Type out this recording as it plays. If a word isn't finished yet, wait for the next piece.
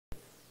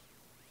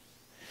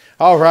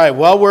All right,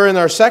 well, we're in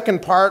our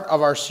second part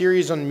of our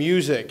series on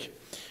music.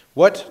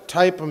 What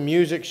type of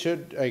music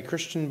should a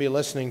Christian be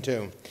listening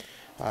to?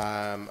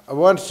 I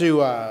want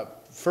to,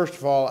 first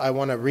of all, I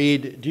want to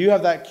read. Do you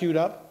have that queued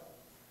up?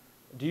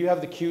 Do you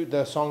have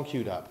the song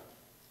queued up?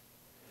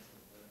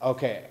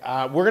 Okay,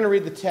 we're going to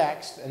read the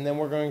text, and then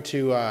we're going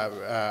to,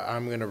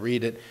 I'm going to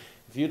read it.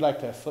 If you'd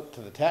like to flip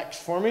to the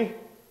text for me.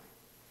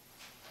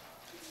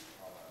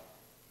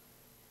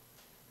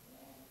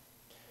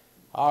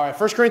 All right,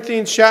 1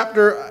 Corinthians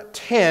chapter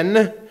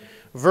 10,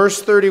 verse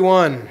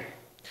 31.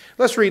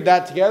 Let's read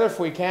that together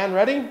if we can.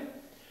 Ready?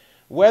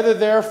 Whether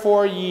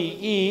therefore ye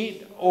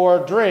eat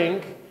or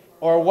drink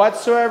or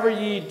whatsoever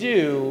ye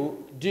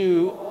do,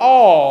 do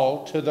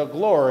all to the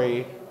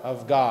glory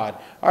of God.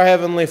 Our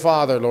Heavenly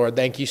Father, Lord,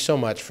 thank you so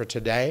much for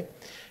today.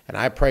 And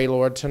I pray,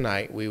 Lord,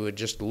 tonight we would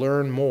just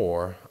learn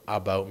more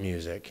about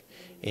music.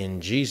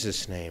 In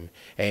Jesus' name,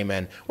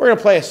 amen. We're going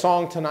to play a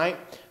song tonight.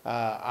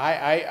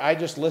 I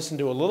just listened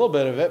to a little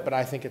bit of it, but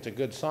I think it's a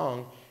good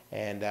song.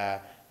 And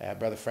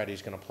Brother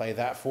Freddie's going to play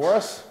that for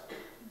us.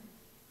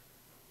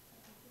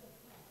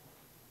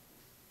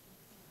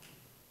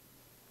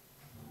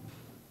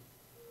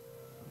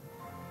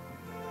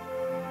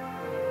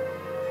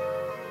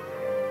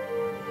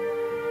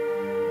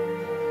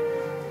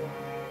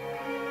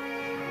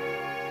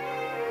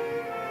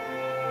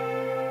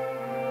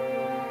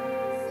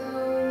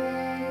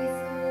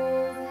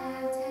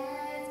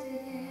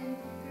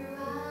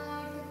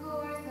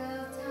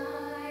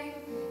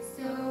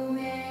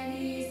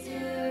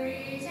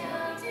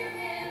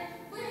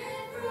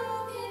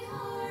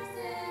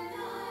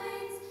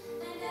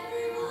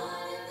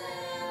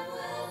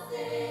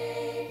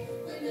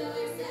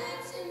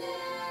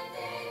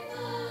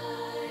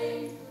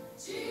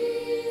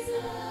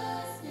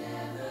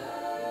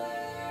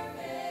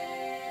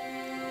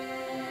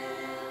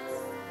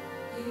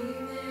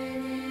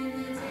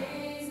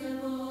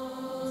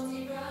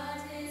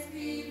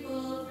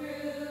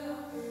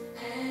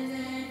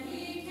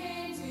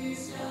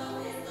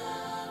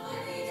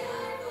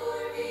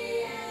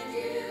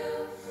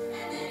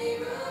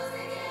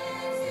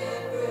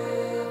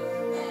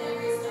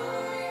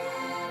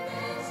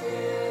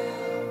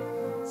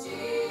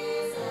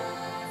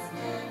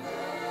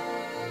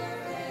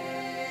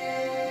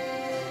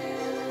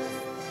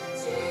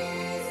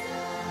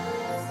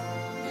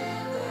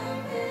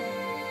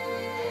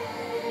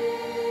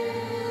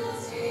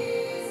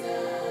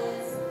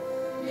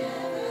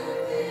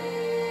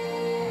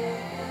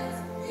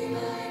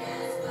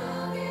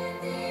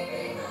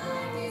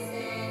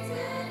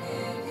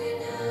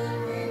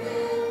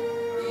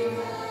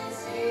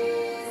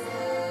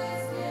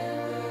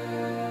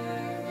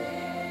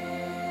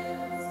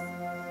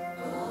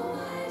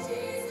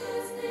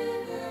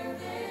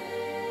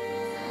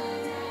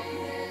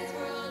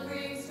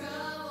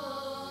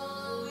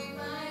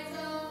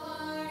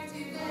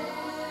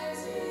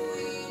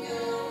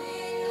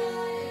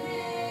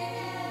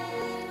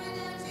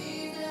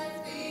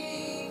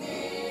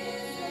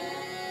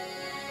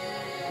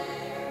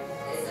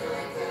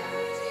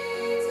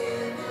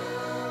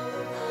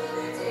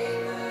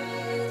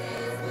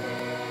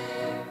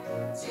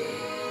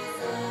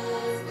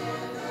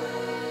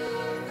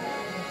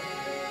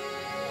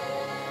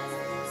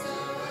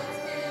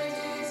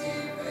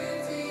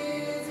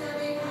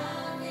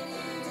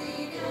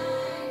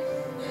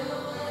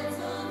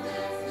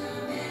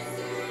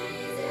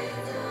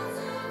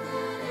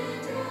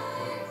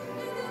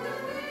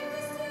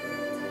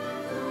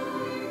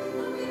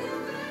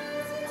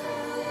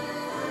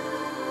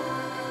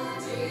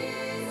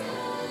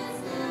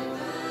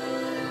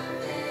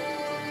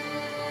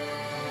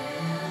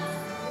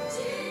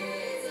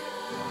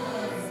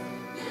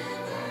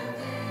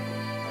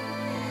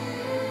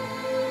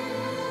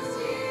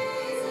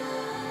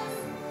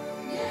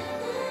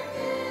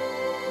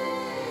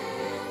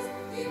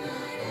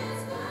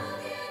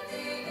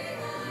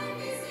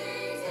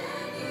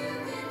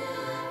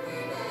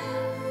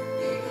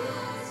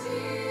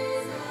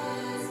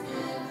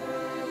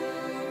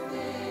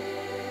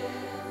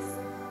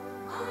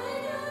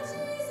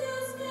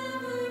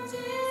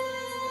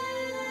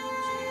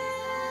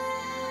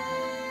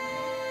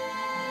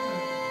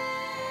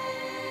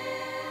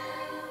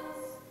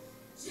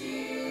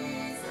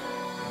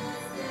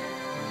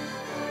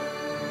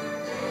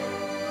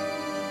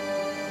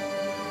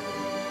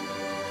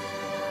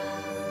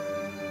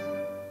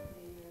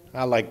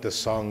 I like the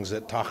songs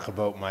that talk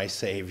about my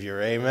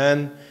Savior,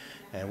 amen?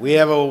 And we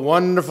have a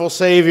wonderful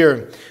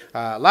Savior.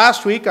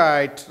 Last week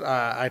I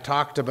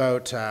talked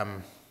about, I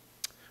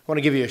want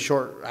to give you a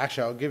short,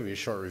 actually I'll give you a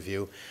short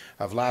review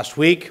of last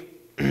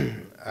week.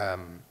 Did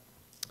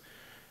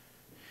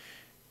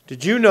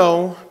you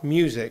know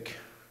music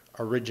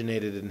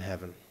originated in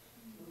heaven?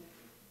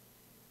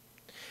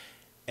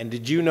 And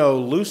did you know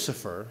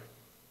Lucifer,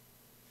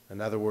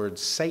 in other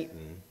words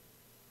Satan,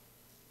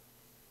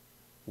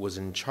 was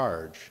in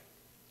charge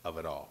of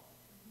it all?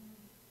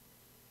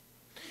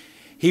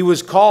 He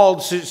was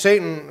called,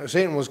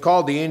 Satan was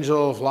called the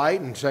angel of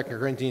light in 2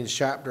 Corinthians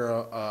chapter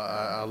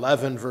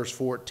 11, verse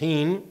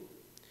 14.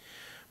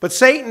 But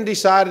Satan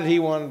decided he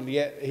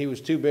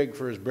was too big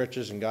for his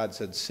britches, and God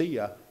said, "See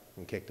ya,"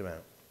 and kicked him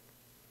out.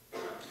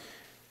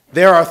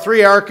 There are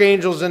 3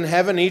 archangels in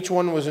heaven. Each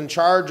one was in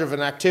charge of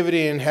an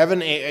activity in heaven.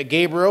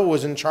 Gabriel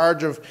was in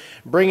charge of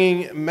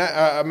bringing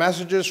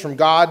messages from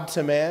God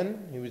to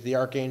man. He was the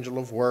archangel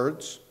of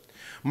words.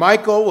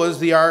 Michael was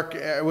the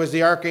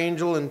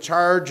archangel in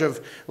charge of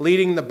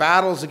leading the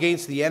battles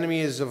against the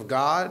enemies of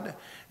God,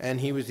 and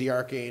he was the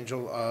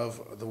archangel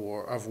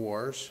of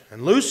wars.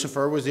 And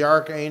Lucifer was the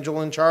archangel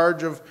in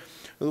charge of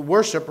the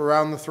worship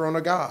around the throne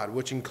of God,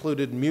 which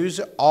included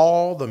music,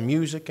 all the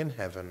music in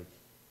heaven.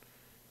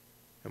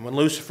 And when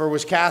Lucifer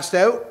was cast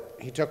out,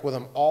 he took with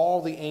him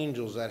all the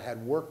angels that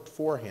had worked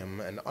for him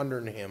and under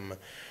him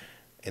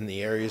in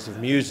the areas of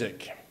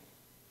music.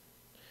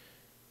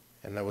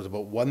 And that was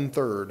about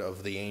 1/3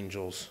 of the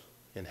angels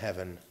in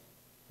heaven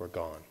were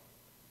gone.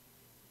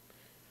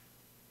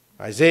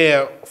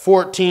 Isaiah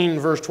 14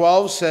 verse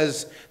 12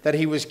 says that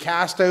he was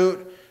cast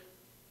out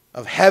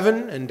of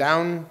heaven and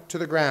down to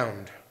the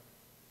ground.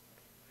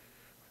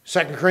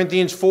 2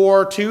 Corinthians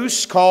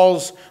 4:2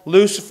 calls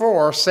Lucifer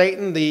or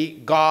Satan the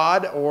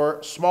god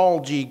or small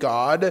g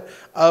god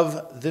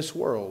of this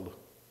world.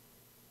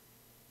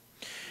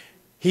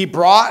 He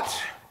brought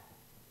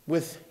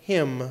with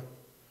him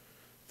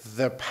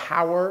the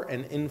power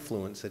and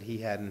influence that he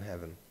had in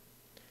heaven,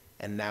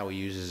 and now he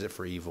uses it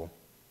for evil.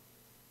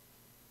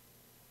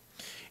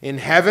 In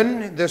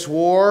heaven, this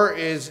war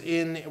was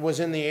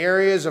in the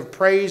areas of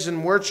praise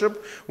and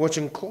worship, which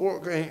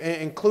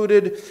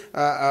included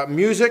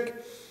music.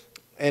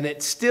 And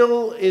it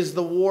still is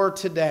the war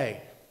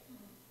today.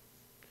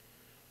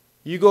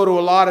 You go to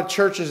a lot of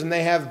churches and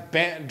they have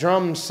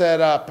drums set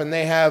up and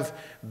they have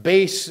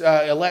bass.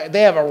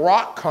 They have a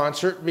rock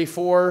concert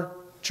before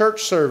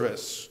church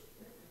service.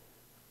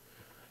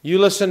 You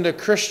listen to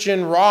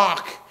Christian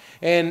rock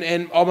and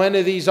many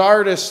of these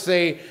artists,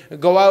 they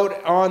go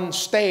out on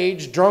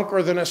stage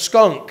drunker than a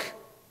skunk.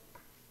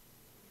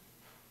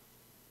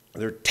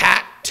 They're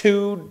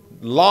tattooed,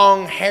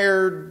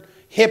 long-haired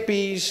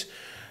hippies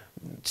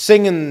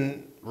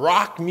singing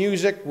rock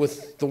music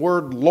with the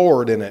word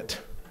Lord in it.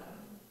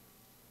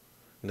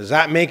 Does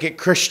that make it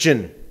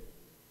Christian?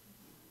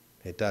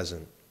 It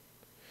doesn't.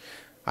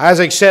 As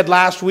I said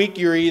last week,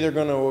 you're either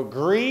going to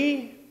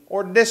agree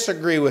or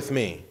disagree with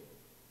me.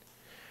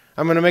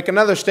 I'm going to make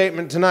another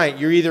statement tonight.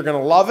 You're either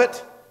going to love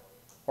it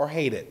or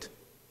hate it.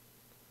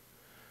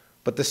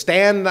 But the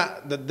stand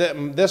that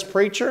this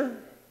preacher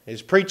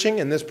is preaching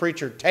and this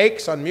preacher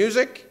takes on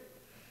music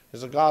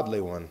is a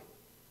godly one.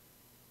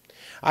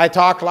 I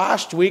talked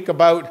last week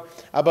about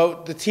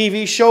the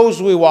TV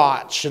shows we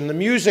watch and the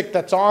music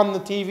that's on the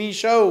TV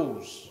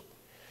shows.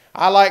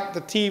 I like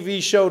the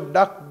TV show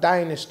Duck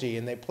Dynasty,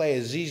 and they play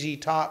a ZZ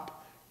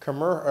Top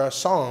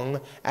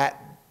song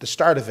at the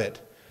start of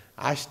it.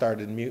 I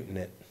started muting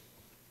it.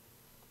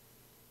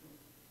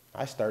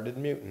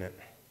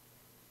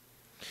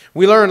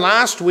 We learned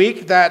last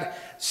week that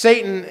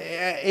Satan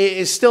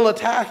is still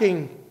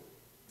attacking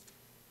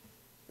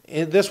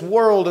in this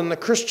world and the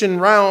Christian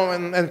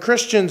realm and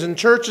Christians and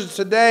churches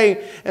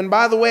today. And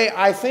by the way,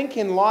 I think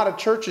in a lot of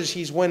churches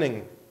he's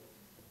winning.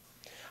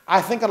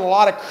 I think in a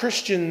lot of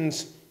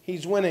Christians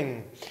he's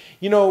winning.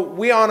 You know,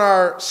 we on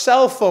our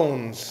cell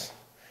phones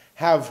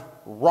have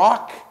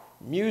rock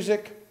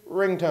music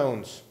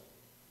ringtones.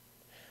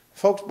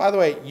 Folks, by the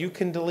way, you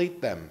can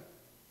delete them.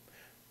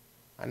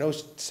 I know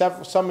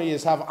some of you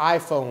have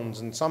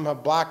iPhones and some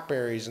have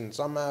Blackberries and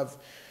some have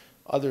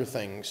other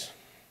things.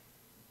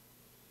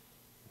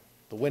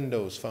 The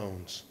Windows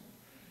phones.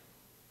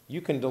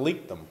 You can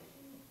delete them.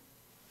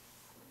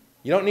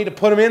 You don't need to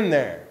put them in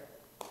there.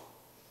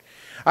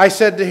 I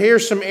said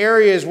here's some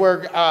areas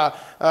where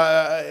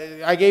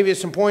I gave you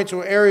some points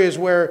of areas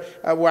where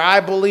I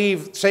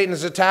believe Satan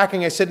is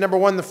attacking. I said number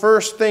one, the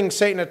first thing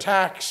Satan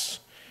attacks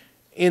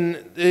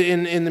in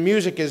the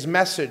music is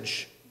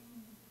message.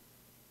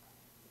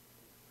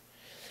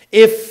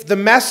 If the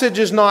message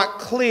is not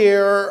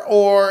clear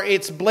or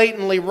it's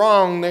blatantly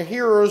wrong, the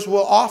hearers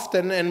will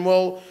often and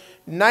will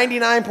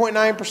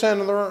 99.9%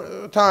 of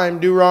the time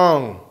do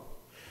wrong.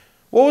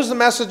 What was the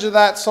message of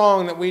that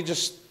song that we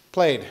just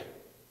played?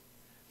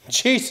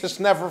 Jesus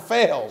never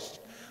fails.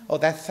 Oh,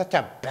 that's such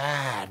a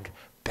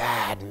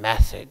bad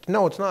message.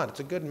 No, it's not. It's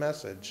a good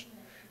message.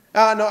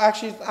 No,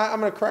 actually, I'm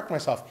going to correct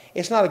myself.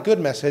 It's not a good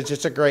message.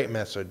 It's a great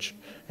message.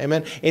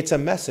 Amen. It's a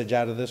message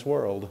out of this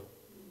world.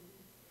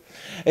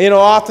 You know,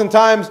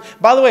 oftentimes,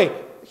 by the way,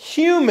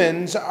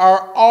 humans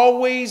are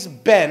always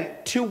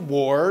bent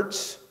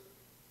towards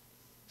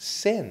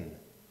sin.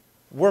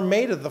 We're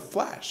made of the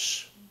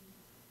flesh.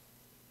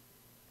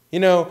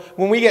 You know,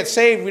 when we get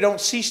saved, we don't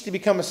cease to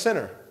become a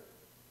sinner.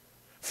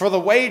 For the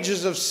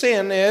wages of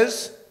sin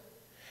is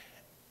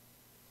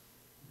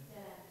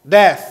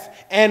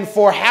death. And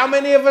for how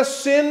many of us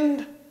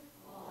sinned?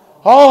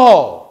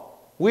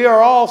 All. We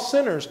are all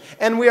sinners.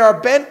 And we are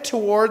bent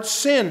towards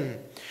sin.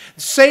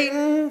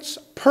 Satan's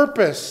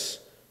purpose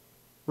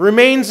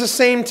remains the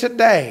same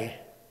today.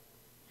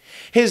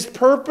 His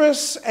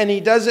purpose, and he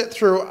does it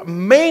through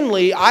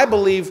mainly, I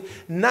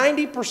believe,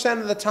 90%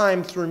 of the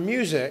time through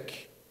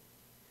music.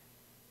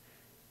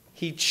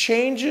 He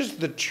changes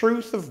the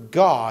truth of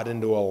God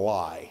into a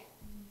lie.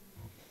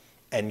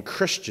 And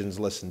Christians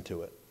listen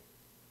to it.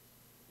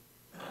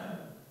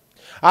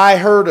 I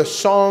heard a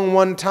song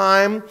one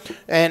time,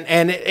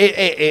 and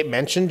it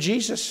mentioned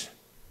Jesus.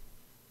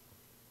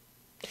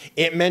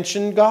 It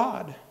mentioned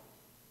God.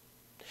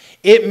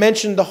 It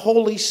mentioned the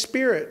Holy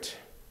Spirit.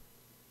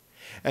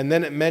 And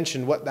then it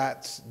mentioned what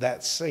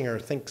that singer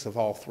thinks of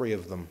all three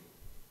of them.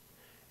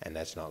 And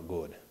that's not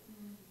good.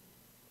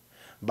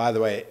 By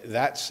the way,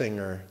 that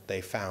singer they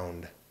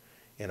found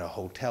in a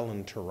hotel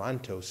in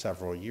Toronto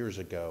several years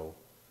ago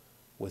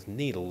with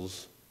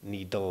needles,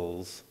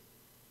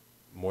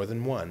 more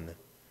than one,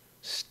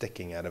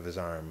 sticking out of his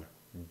arm,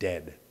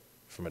 dead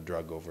from a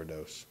drug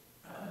overdose.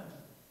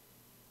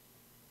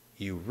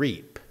 You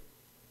reap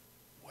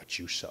what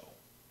you sow.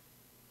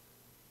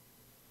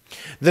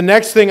 The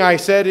next thing I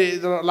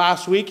said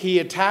last week, he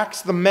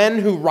attacks the men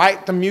who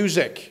write the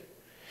music.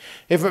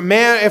 If a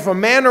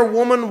man or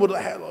woman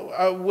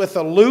with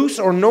a loose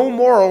or no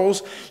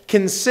morals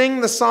can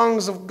sing the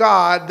songs of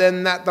God,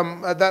 then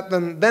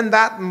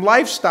that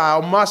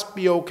lifestyle must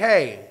be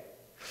okay.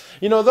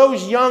 You know,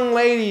 those young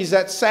ladies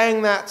that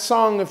sang that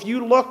song, if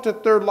you looked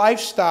at their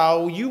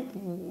lifestyle,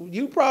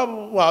 you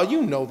probably, well,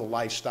 you know the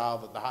lifestyle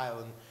that the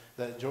Highland,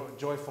 the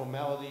Joyful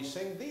Melodies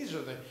sing.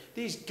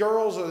 These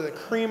girls are the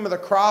cream of the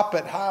crop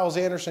at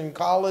Hyles-Anderson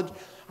College.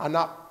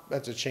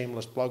 That's a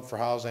shameless plug for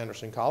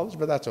Hyles-Anderson College,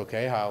 but that's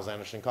okay.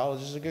 Hyles-Anderson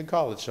College is a good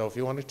college. So if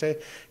you want to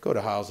go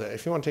to Hyles,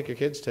 if you want to take your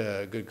kids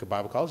to a good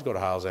Bible college, go to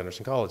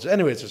Hyles-Anderson College.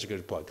 Anyway, it's just a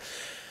good plug.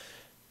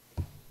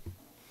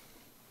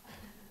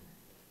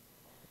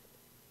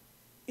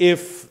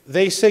 If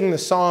they sing the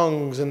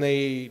songs and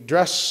they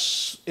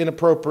dress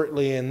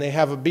inappropriately and they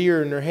have a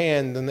beer in their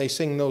hand and they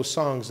sing those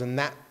songs, and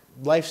that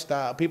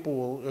lifestyle, people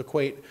will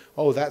equate,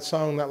 oh, that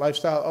song, that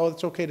lifestyle, oh,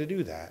 it's okay to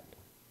do that.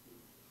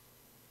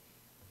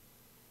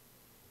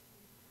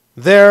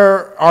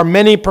 There are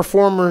many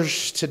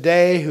performers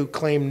today who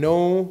claim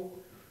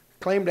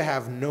to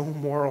have no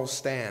moral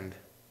stand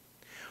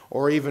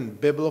or even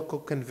biblical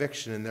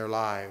conviction in their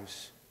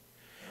lives.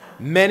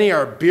 Many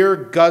are beer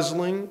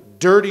guzzling,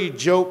 dirty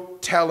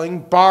joke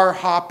telling, bar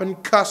hopping,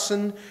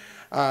 cussing,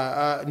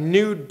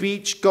 nude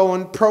beach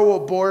going,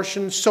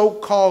 pro-abortion,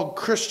 so-called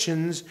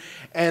Christians,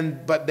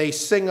 but they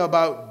sing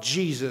about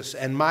Jesus.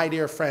 And my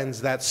dear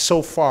friends, that's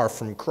so far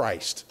from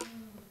Christ.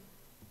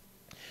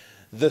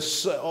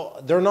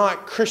 They're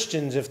not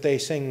Christians if they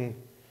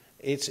sing.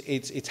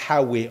 It's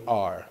how we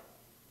are.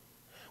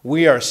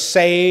 We are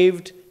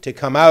saved to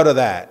come out of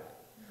that,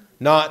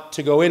 not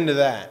to go into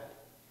that.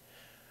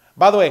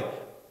 By the way,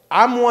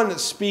 I'm one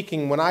that's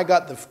speaking. When I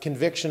got the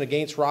conviction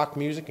against rock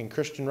music and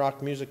Christian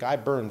rock music, I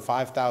burned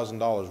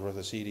 $5,000 worth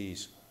of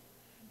CDs.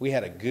 We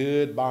had a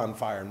good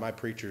bonfire in my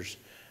preacher's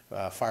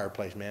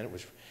fireplace, man.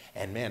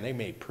 Man, they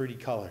made pretty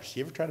colors.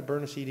 You ever try to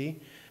burn a CD?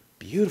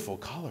 Beautiful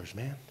colors,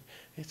 man.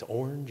 It's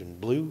orange and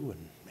blue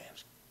and, man,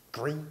 it's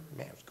green.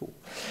 Man, it's cool.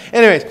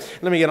 Anyways,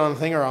 let me get on the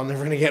thing or I'm never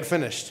going to get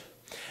finished.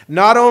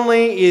 Not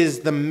only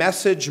is the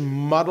message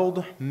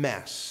muddled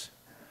mess,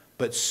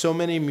 but so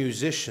many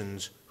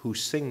musicians who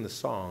sing the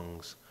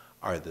songs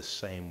are the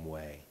same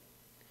way.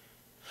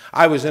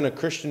 I was in a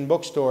Christian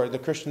bookstore, the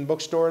Christian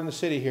bookstore in the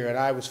city here, and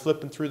I was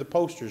flipping through the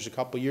posters a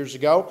couple years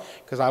ago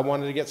because I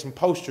wanted to get some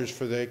posters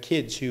for the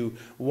kids who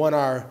won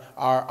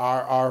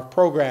our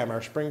program,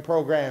 our spring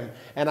program.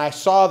 And I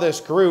saw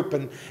this group,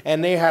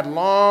 and they had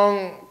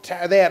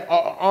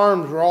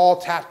arms were all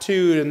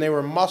tattooed, and they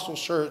were muscle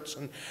shirts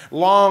and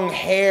long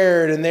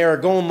haired, and they were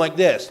going like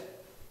this.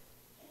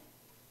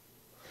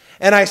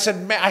 And I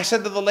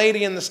said to the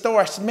lady in the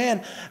store, I said,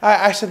 man,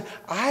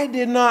 I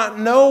did not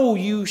know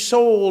you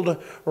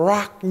sold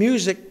rock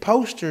music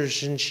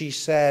posters. And she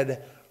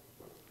said,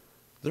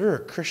 they're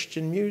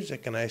Christian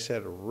music. And I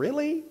said,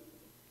 really?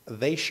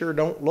 They sure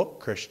don't look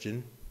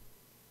Christian.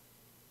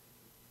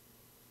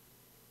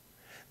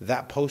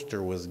 That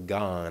poster was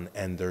gone,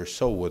 and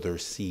so were their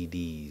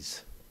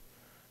CDs.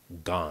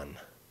 Gone.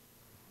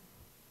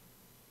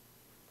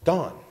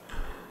 Gone.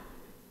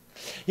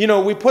 You know,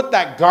 we put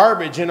that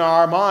garbage in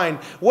our mind.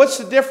 What's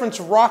the difference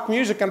of rock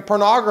music and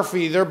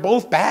pornography? They're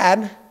both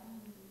bad.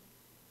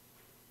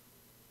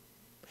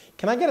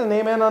 Can I get an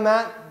amen on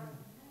that?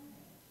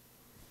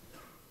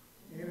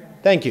 Amen.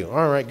 Thank you.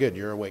 All right, good.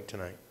 You're awake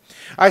tonight.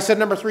 I said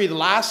number 3,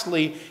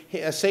 lastly,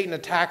 Satan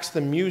attacks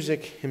the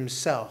music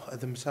itself.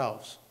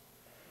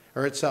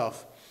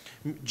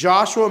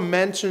 Joshua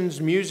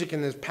mentions music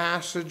in this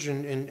passage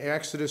in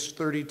Exodus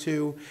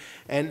 32,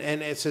 and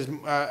it says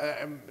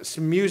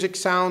some music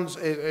sounds.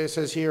 It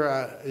says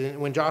here,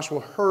 when Joshua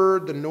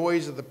heard the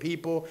noise of the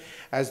people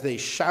as they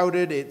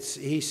shouted,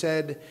 he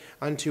said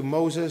unto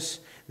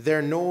Moses,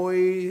 there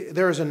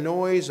is a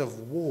noise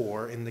of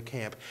war in the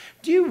camp.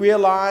 Do you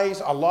realize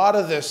a lot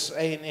of this,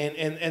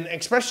 and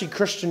especially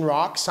Christian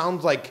rock,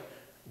 sounds like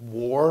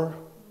war?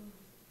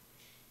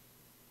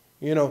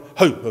 You know,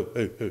 you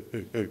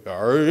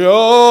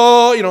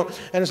know,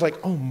 and it's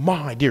like, oh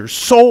my dear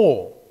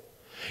soul.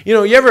 You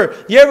know, you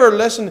ever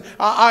listen,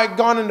 I've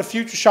gone into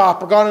Future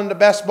Shop or gone into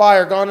Best Buy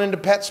or gone into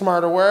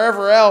PetSmart or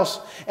wherever else,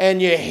 and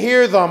you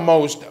hear the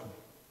most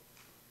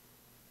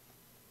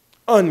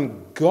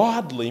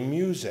ungodly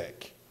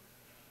music.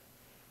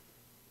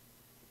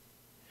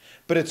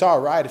 But it's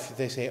all right if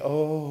they say,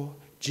 oh,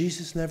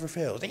 Jesus never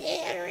fails.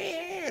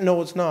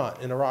 No, it's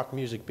not in a rock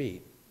music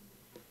beat.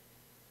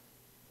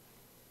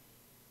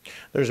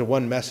 There's a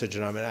one message,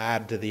 and I'm going to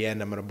add to the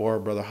end. I'm going to borrow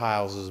Brother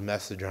Hiles'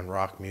 message on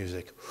rock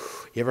music.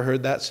 You ever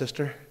heard that,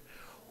 sister?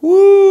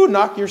 Woo,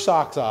 knock your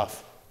socks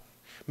off.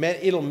 Man,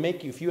 it'll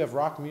make you, if you have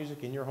rock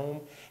music in your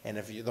home, and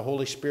if the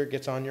Holy Spirit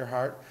gets on your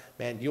heart,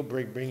 man, you'll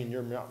bring in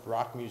your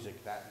rock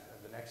music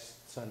the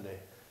next Sunday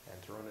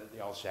and throw it at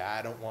the altar. Say,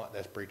 I don't want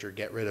this, preacher.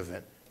 Get rid of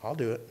it. I'll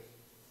do it.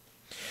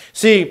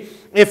 See,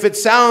 if it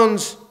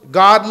sounds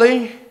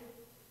godly,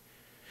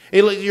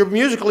 your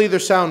music will either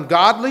sound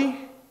godly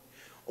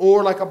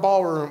or like a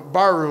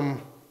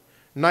barroom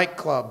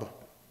nightclub.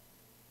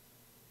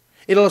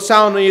 It'll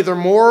sound either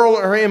moral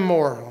or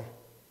immoral.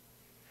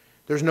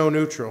 There's no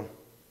neutral.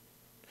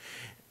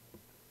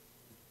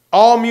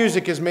 All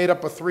music is made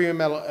up of three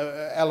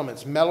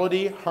elements: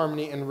 melody,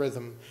 harmony, and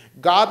rhythm.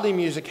 Godly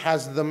music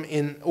has them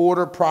in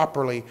order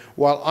properly,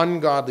 while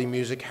ungodly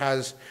music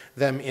has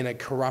them in a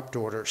corrupt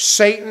order.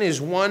 Satan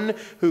is one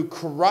who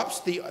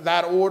corrupts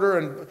that order,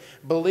 and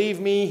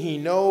believe me, he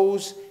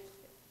knows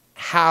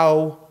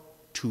how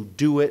to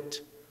do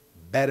it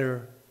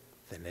better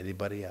than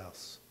anybody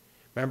else.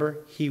 Remember,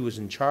 he was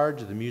in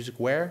charge of the music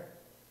where?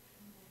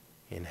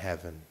 In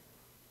heaven.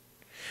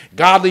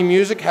 Godly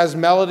music has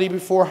melody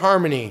before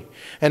harmony,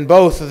 and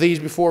both of these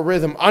before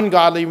rhythm.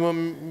 Ungodly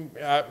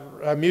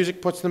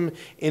music puts them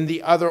in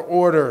the other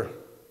order.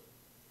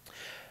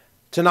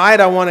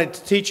 Tonight I wanted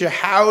to teach you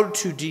how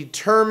to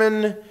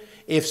determine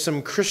if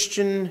some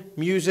Christian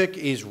music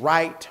is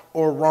right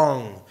or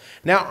wrong.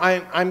 Now,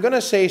 I'm going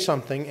to say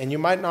something, and you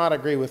might not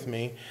agree with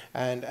me,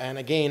 and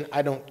again,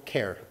 I don't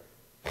care.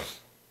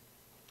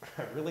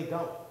 I really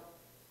don't.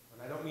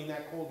 And I don't mean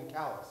that cold and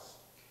callous.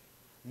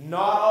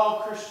 Not all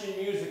Christian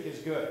music is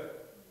good.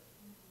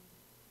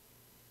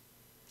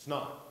 It's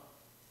not.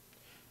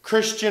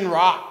 Christian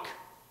rock,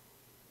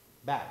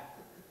 bad.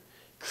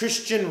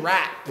 Christian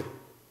rap,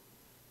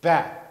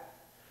 bad.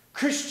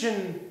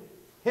 Christian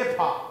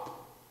hip-hop,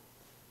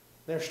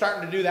 they're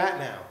starting to do that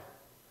now.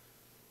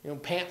 You know,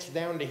 pants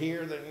down to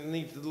here,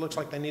 it looks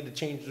like they need to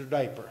change their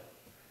diaper.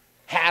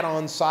 Hat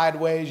on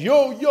sideways,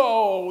 yo,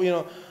 you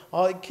know.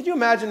 Can you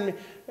imagine me,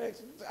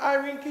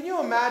 Irene, can you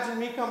imagine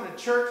me coming to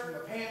church with the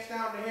pants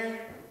down to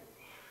here?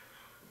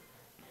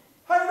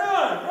 How you doing?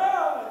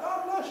 Yeah,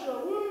 God bless you,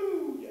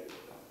 woo. Yeah.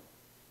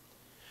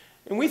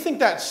 And we think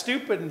that's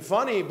stupid and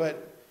funny,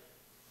 but,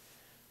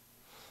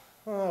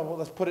 oh, well,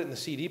 let's put it in the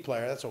CD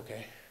player, that's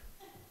okay.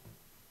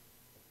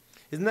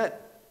 Isn't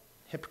that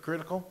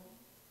hypocritical?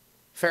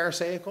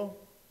 Pharisaical?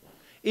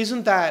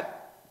 Isn't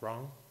that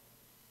wrong?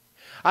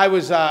 I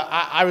was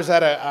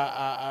at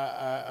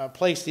a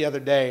place the other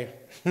day.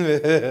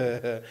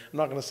 I'm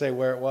not going to say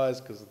where it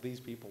was because these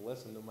people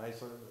listen to my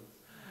sermons.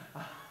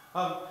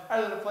 I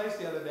was at a place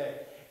the other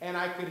day, and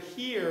I could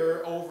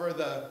hear over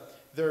a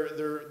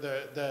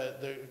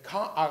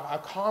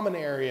common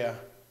area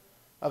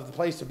of the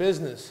place of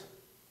business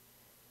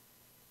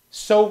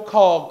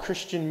so-called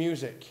Christian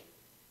music,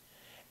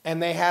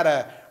 and they had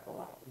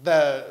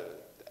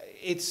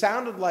it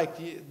sounded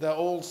like the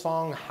old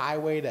song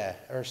Stairway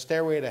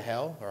to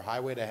Hell, or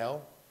Highway to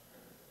Hell.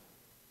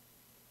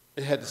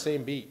 It had the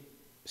same beat,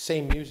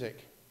 same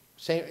music,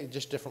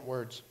 just different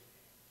words.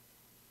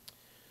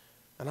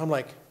 And I'm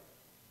like,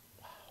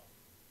 wow.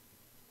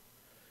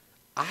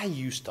 I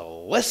used to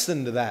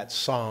listen to that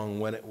song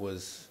when it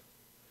was...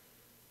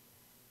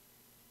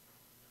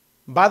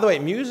 By the way,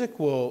 music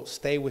will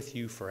stay with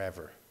you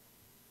forever.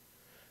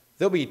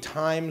 There'll be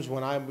times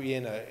when I'll be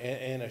in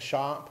a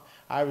shop.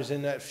 I was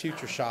in that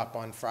Future Shop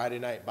on Friday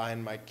night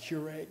buying my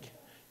Keurig.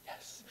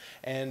 Yes.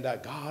 And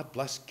God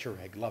bless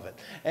Keurig. Love it.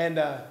 And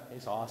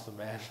it's awesome,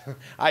 man.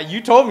 You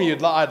told me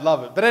I'd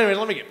love it. But anyway,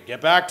 let me get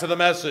back to the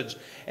message.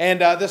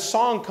 And this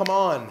song, Come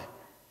On,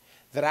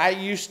 that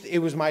it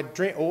was my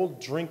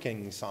old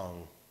drinking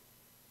song.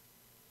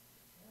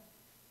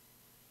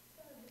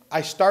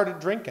 I started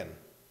drinking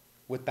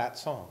with that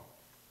song.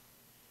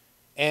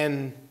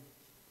 And,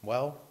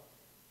 well,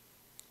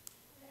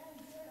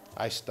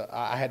 I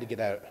had to get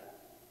out.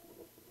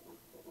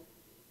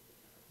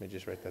 Let me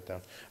just write that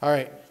down. All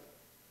right.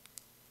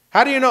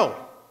 How do you know?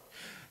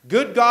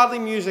 Good godly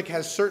music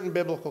has certain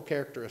biblical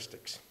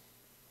characteristics.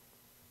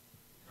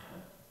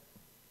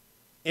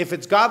 If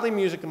it's godly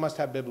music, it must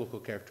have biblical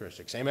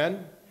characteristics.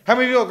 Amen? How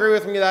many of you agree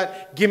with me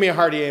that? Give me a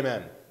hearty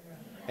amen.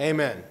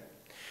 Amen.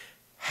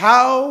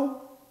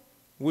 How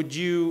would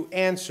you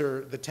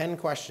answer the 10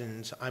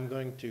 questions I'm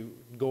going to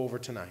go over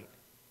tonight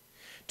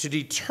to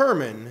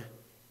determine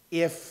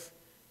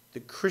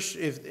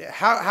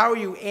how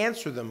you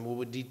answer them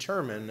will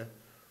determine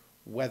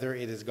whether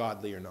it is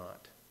godly or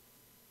not.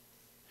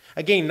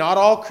 Again, not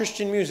all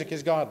Christian music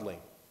is godly.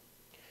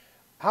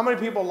 How many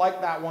people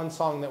like that one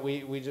song that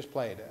we just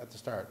played at the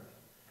start?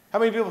 How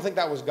many people think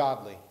that was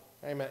godly?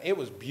 Amen. It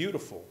was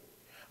beautiful.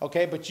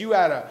 Okay, but you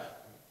had a,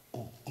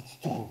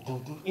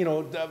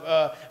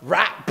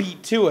 rap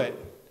beat to it.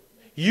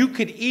 You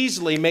could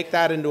easily make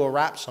that into a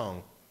rap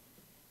song.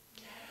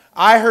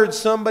 I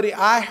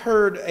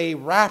heard a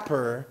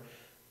rapper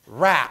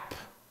rap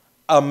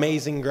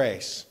Amazing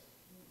Grace.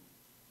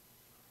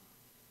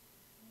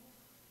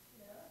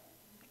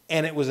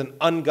 And it was an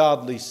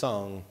ungodly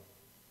song.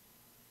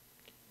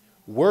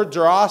 Words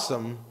are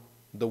awesome.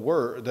 The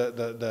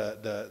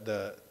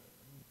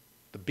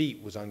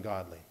beat was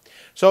ungodly.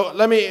 So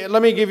let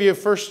me give you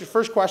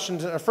first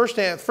questions. First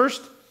of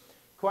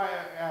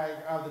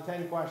the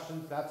 10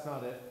 questions. That's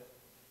not it.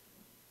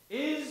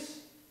 Is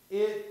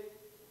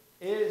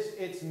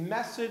its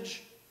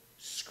message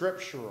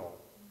scriptural?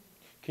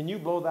 Can you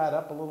blow that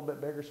up a little bit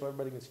bigger so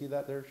everybody can see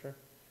that there, sure?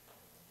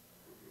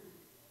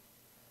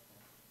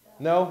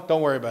 No?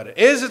 Don't worry about it.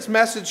 Is its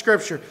message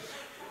scriptural?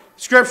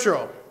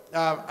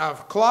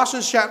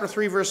 Colossians chapter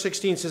 3 verse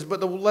 16 says,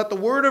 "But let the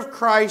word of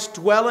Christ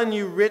dwell in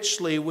you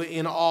richly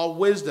in all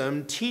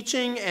wisdom,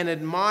 teaching and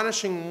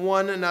admonishing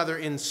one another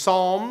in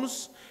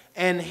psalms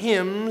and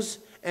hymns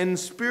and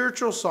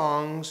spiritual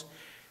songs,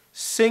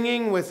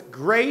 singing with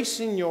grace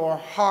in your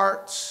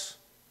hearts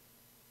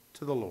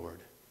to the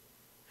Lord."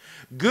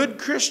 Good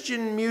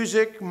Christian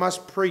music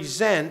must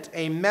present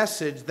a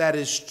message that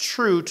is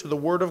true to the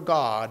Word of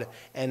God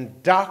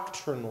and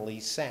doctrinally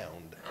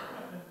sound.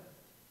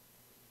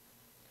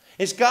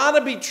 It's got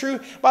to be true.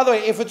 By the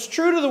way, if it's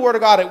true to the Word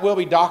of God, it will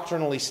be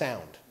doctrinally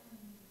sound.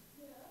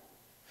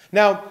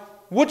 Now,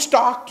 which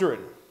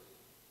doctrine?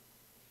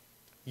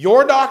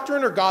 Your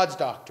doctrine or God's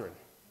doctrine?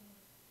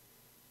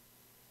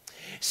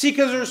 See,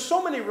 because there's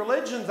so many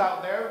religions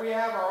out there, we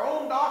have our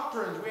own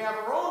doctrines, we have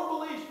our own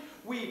beliefs.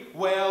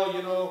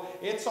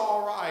 It's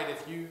all right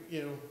if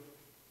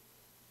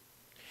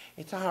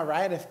it's all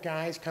right if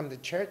guys come to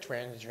church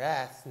wearing a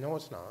dress. No,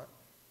 it's not.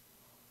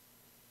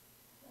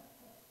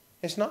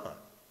 It's not.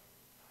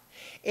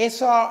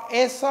 It's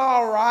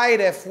all right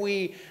if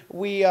we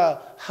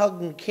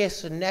hug and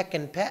kiss and neck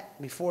and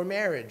pet before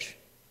marriage.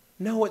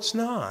 No, it's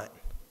not.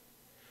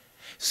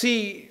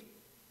 See,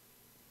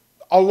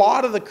 a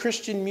lot of the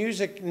Christian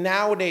music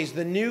nowadays,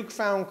 the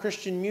newfound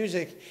Christian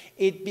music,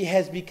 it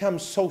has become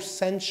so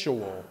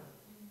sensual,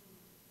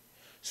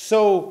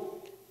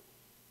 so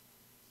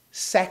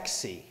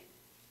sexy,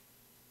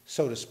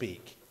 so to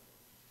speak.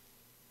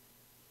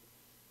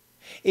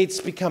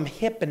 It's become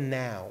hip and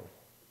now.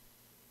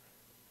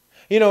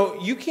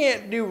 You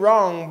can't do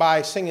wrong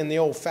by singing the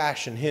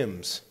old-fashioned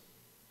hymns.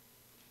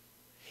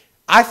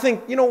 I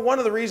think, one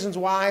of the reasons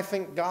why I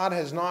think God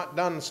has not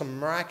done some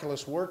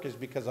miraculous work is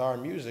because our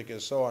music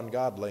is so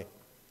ungodly.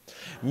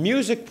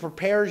 Music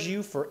prepares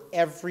you for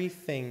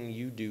everything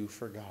you do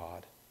for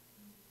God.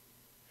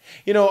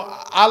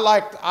 I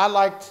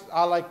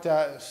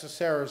liked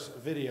Sarah's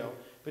video,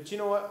 but you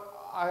know what?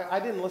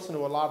 I didn't listen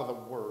to a lot of the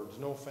words.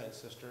 No offense,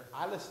 sister.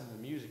 I listened to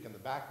the music in the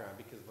background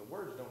because the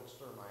words don't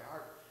stir my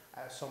heart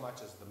so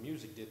much as the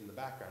music did in the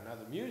background. Now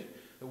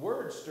the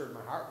words stirred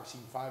my heart. We've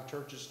seen 5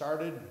 churches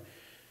started, and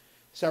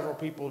several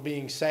people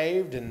being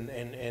saved,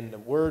 and the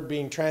word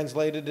being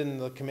translated in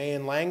the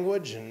Khmer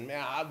language,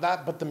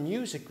 but the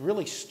music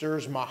really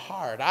stirs my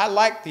heart. I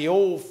like the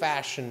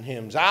old-fashioned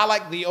hymns. I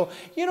like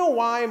you know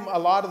why a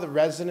lot of the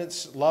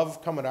residents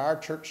love coming to our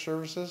church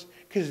services?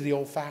 Because of the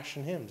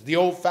old-fashioned hymns, the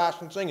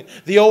old-fashioned singing,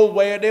 the old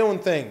way of doing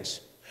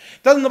things.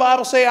 Doesn't the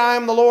Bible say, "I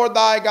am the Lord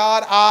thy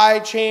God, I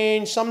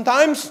change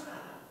sometimes?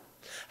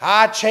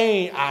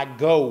 I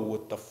go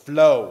with the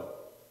flow."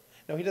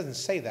 No, he doesn't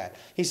say that.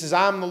 He says,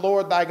 "I'm the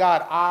Lord thy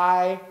God,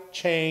 I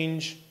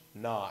change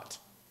not."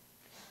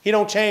 He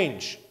don't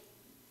change.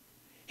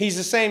 He's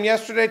the same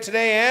yesterday,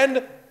 today,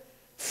 and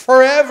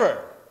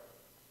forever.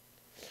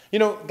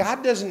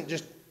 God doesn't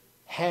just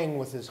hang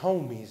with his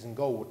homies and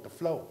go with the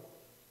flow.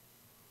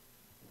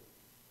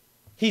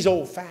 He's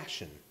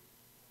old-fashioned.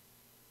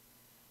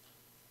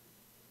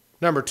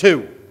 Number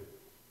 2.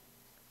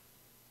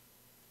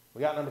 We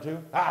got number 2?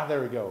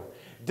 There we go.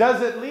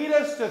 Does it lead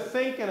us to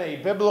think in a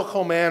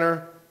biblical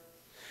manner?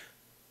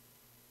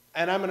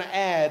 And I'm going to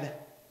add,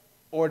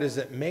 or does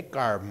it make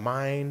our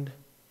mind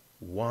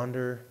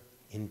wander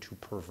into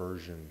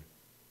perversion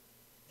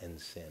and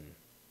sin?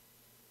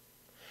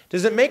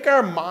 Does it make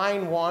our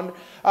mind wander?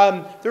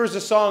 There was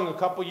a song a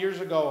couple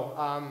years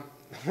ago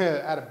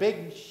at a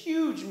big,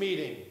 huge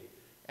meeting.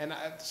 And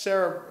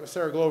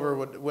Sarah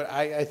Glover,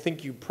 I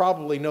think you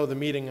probably know the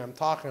meeting I'm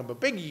talking about.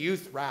 Big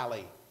youth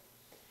rally.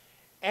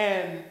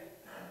 And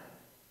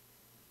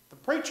the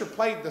preacher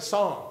played the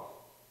song,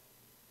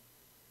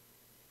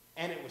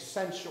 and it was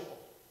sensual.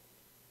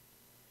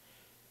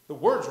 The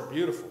words were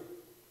beautiful.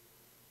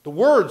 The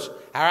words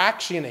are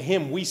actually in a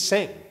hymn we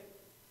sing,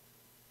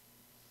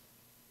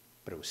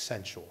 but it was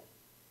sensual.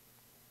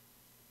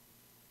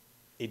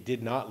 It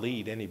did not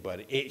lead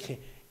anybody.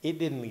 It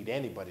didn't lead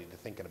anybody to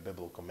think in a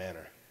biblical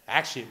manner.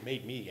 Actually, it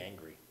made me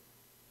angry.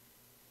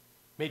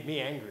 Made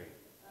me angry.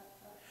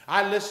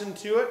 I listened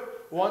to it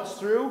once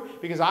through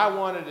because I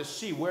wanted to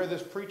see where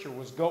this preacher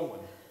was going.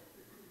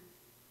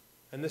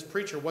 And this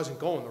preacher wasn't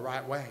going the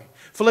right way.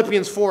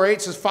 Philippians 4:8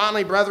 says,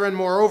 finally, brethren,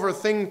 moreover,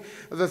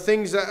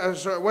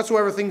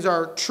 whatsoever things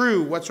are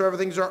true, whatsoever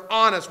things are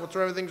honest,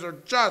 whatsoever things are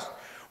just,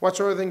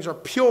 whatsoever things are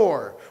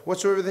pure,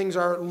 whatsoever things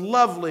are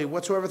lovely,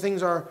 whatsoever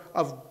things are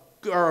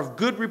of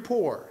good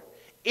rapport.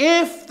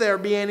 If there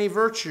be any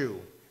virtue,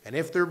 and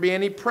if there be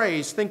any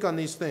praise, think on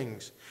these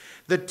things.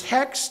 The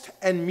text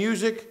and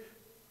music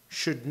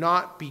should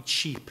not be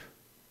cheap.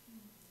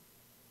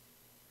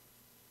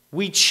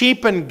 We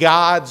cheapen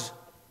God's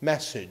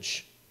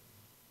message.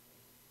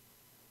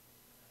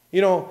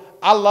 You know,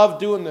 I love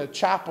doing the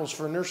chapels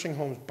for nursing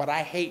homes, but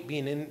I hate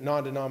being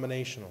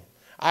non-denominational.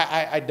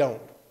 I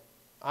don't.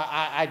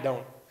 I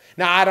don't.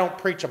 Now, I don't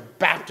preach a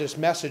Baptist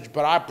message,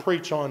 but I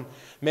preach on,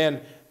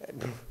 man,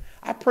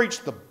 I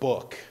preach the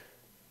book,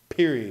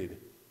 period.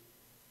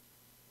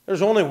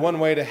 There's only one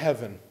way to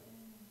heaven,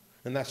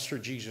 and that's through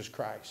Jesus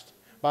Christ.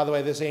 By the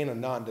way, this ain't a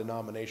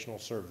non-denominational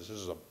service. This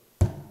is a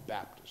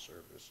Baptist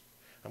service.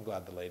 I'm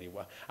glad the lady,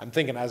 I'm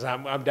thinking as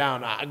I'm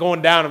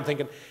going down, I'm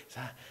thinking, is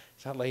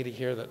that lady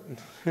here that,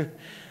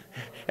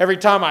 every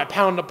time I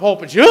pound the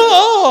pulpit,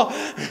 oh!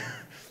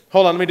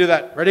 Hold on, let me do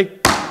that. Ready?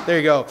 There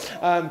you go.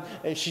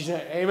 She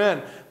said,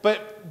 amen.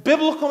 But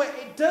biblical,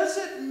 does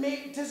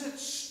it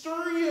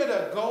stir you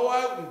to go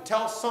out and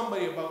tell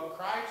somebody about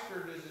Christ,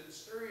 or does it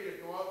stir you to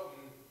go out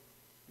and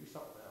do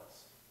something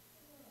else?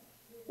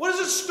 What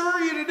does it stir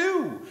you to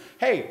do?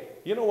 Hey,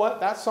 you know what?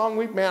 That song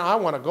I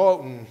want to go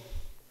out and,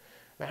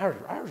 I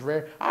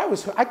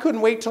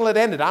couldn't wait till it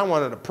ended. I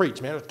wanted to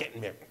preach, man. It was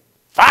getting me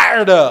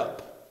fired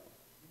up.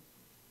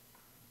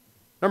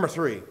 Number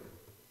 3.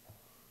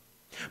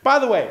 By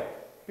the way,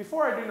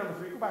 before I do number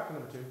 3, go back to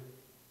number 2.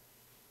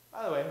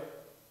 By the way,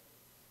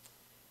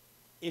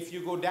 if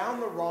you go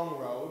down the wrong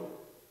road,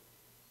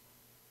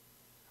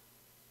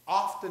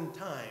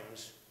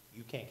 oftentimes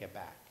you can't get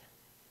back.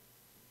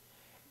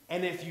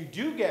 And if you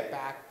do get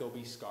back, there'll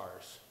be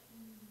scars.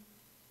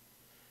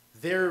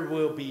 There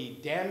will be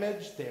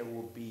damage, there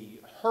will be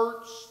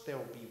hurts, there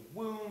will be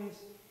wounds,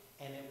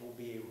 and it will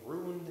be a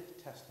ruined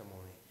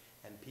testimony,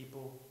 and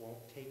people won't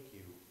take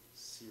you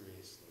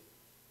seriously.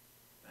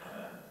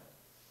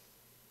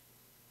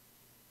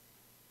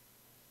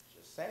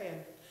 Just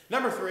saying.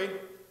 Number 3,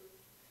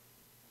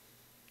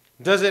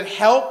 does it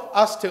help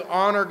us to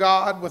honor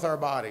God with our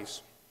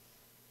bodies?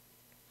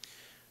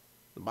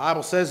 The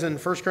Bible says in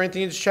 1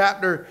 Corinthians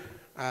chapter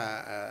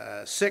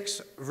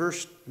 6,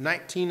 verse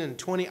 19 and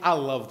 20. I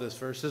love this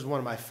verse. This is one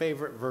of my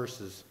favorite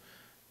verses.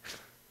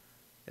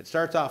 It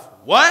starts off,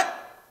 what?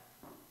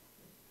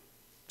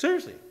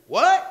 Seriously,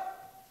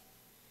 what?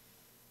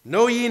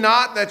 Know ye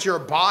not that your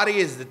body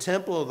is the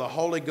temple of the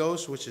Holy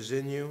Ghost which is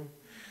in you,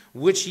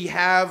 which ye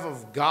have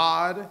of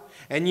God,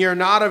 and ye are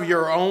not of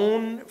your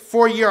own,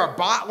 for ye are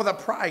bought with a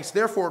price.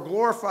 Therefore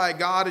glorify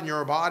God in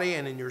your body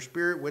and in your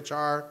spirit, which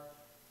are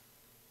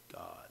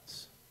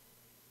God's.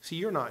 See,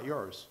 you're not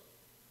yours.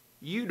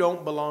 You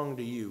don't belong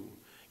to you.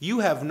 You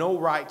have no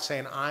right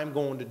saying, I'm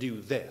going to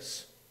do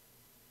this.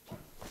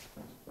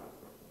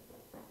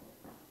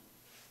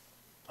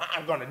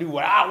 I'm going to do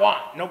what I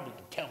want. Nobody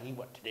can tell me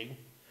what to do.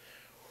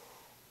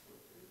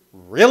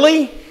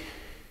 Really?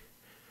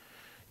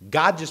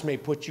 God just may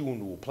put you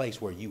into a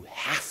place where you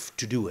have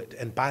to do it.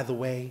 And by the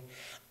way,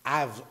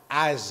 I've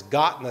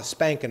gotten a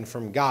spanking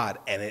from God,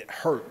 and it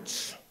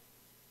hurts.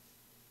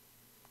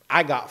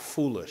 I got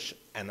foolish,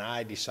 and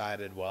I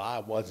decided, well, I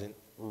wasn't.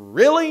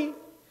 Really?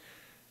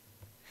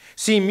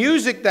 See,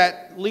 music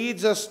that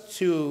leads us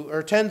to,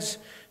 or tends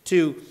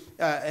to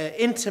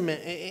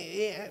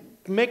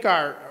make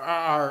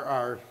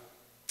our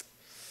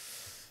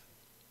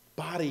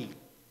body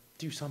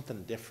do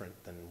something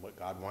different than what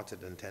God wants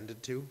it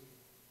intended to,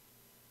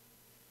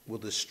 will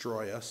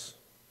destroy us,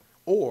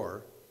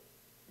 or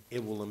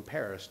it will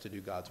impair us to do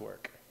God's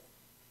work.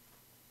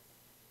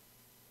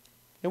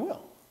 It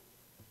will.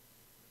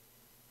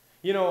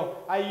 You know,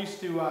 I used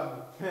to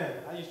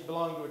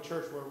belong to a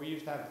church where we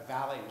used to have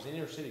valet. It was in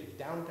inner city, it was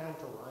downtown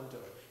Toronto,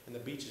 in the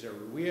beaches area.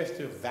 We used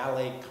to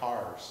valet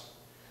cars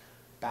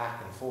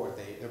back and forth.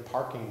 Their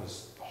parking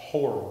was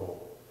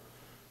horrible.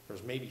 There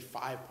was maybe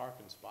 5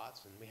 parking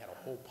spots, and we had a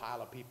whole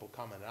pile of people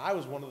coming. And I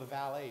was one of the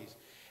valets.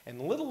 And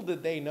little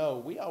did they know,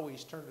 we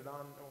always turned it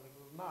on,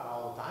 not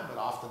all the time, but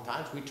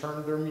oftentimes we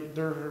turned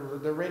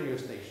their radio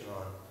station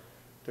on,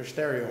 their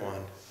stereo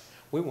on.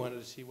 We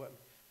wanted to see what.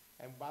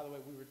 And by the way,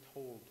 we were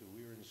told to,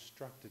 we were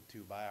instructed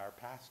to by our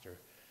pastor.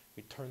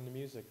 We turned the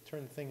music,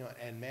 turned the thing on,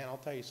 and man, I'll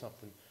tell you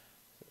something.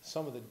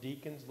 Some of the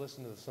deacons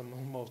listen to some of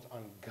the most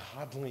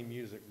ungodly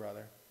music,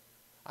 brother.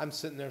 I'm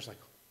sitting there, it's like,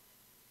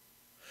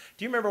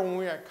 do you remember when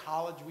we were at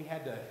college, we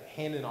had to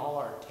hand in all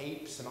our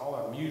tapes and all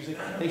our music?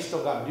 They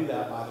still got to do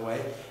that, by the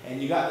way.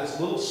 And you got this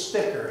little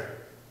sticker.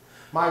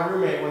 My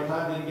roommate one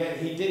time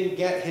didn't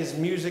get his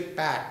music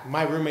back.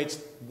 My roommate's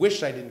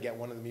wish I didn't get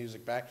one of the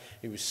music back.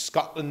 It was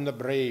Scotland the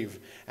Brave.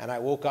 And I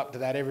woke up to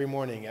that every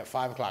morning at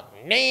 5 o'clock.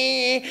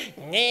 They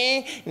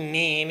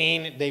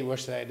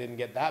wish that I didn't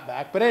get that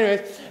back. But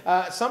anyways,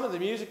 some of the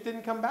music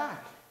didn't come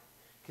back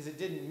because it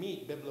didn't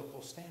meet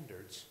biblical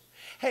standards.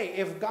 Hey,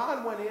 if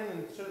God went in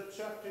and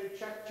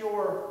checked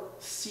your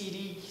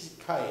CD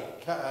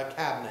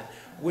cabinet,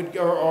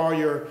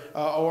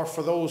 or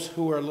for those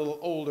who are a little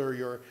older,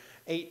 your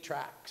 8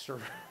 tracks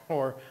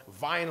or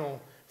vinyl,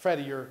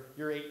 Freddie, your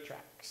 8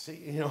 tracks,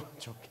 your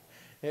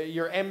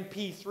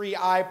MP3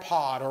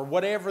 iPod or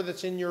whatever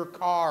that's in your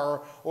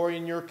car or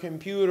in your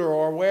computer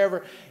or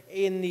wherever,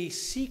 in the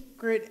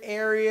secret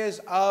areas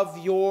of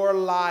your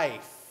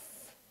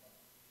life.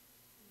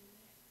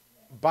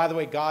 By the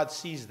way, God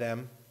sees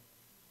them.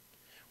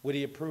 Would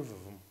he approve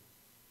of them?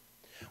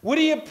 Would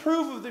he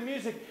approve of the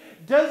music?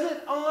 Does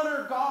it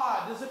honor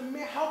God? Does it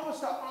help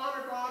us to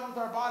honor God with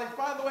our bodies?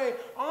 By the way,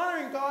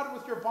 honoring God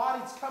with your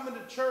body is coming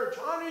to church.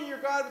 Honoring your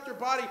God with your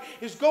body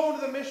is going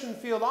to the mission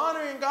field.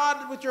 Honoring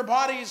God with your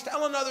body is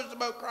telling others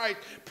about Christ.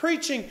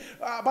 Preaching.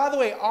 By the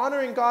way,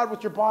 honoring God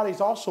with your body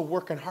is also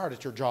working hard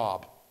at your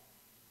job.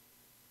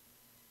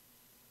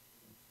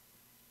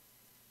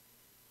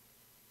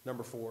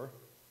 Number 4.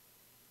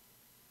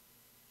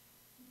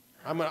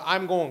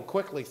 I'm going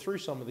quickly through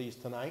some of these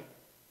tonight.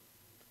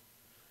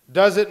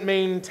 Does it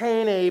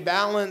maintain a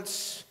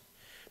balance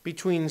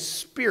between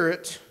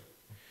spirit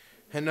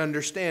and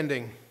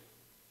understanding?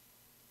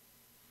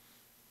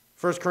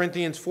 1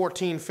 Corinthians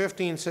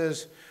 14:15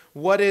 says,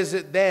 "What is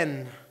it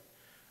then?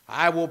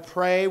 I will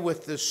pray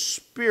with the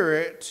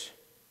spirit,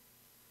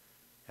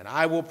 and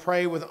I will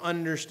pray with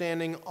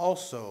understanding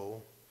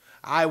also.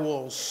 I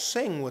will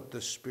sing with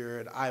the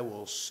spirit, I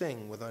will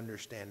sing with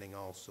understanding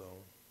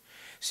also."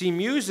 See,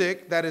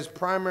 music that is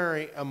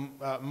primarily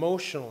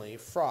emotionally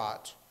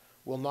fraught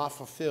will not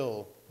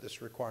fulfill this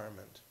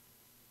requirement.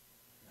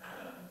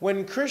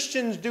 When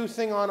Christians do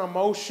things on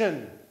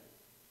emotion,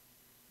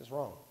 it's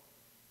wrong.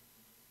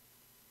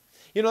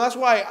 That's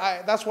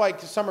why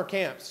summer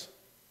camps.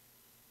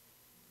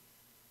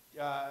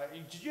 Have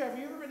you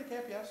ever been to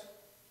camp? Yes.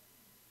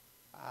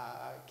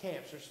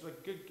 Camps. There's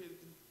like good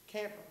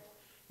camp.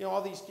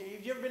 All these.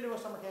 Have you ever been to a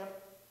summer camp?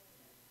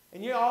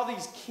 And all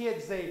these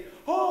kids, I'm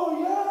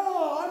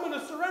going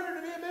to surrender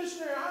to be a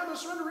missionary. I'm going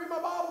to surrender to read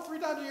my Bible 3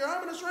 times a year. I'm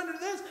going to surrender to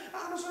this.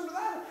 I'm going to surrender to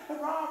that. And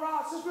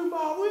rah, sister,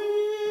 woo.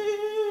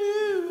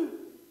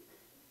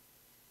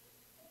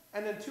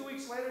 And then 2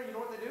 weeks later, you know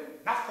what they do?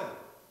 Nothing.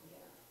 Yeah.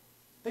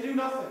 They do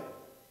nothing.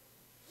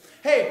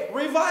 Hey,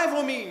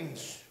 revival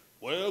meetings.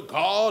 Well,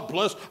 God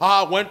bless.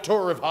 I went to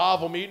a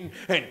revival meeting,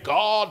 and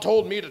God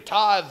told me to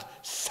tithe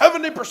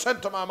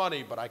 70% of my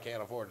money, but I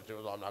can't afford it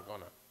to, so I'm not going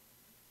to.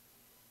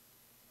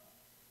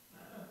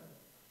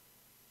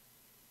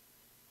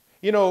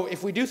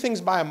 If we do things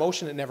by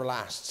emotion, it never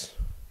lasts.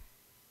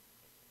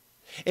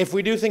 If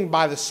we do things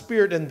by the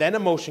Spirit and then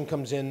emotion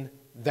comes in,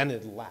 then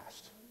it'll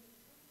last.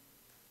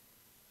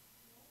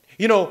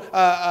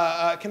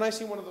 Can I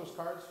see one of those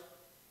cards?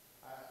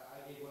 I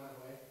gave one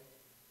away.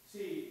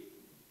 See,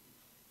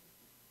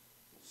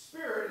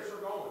 Spirit is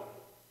we're going.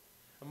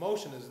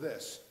 Emotion is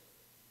this.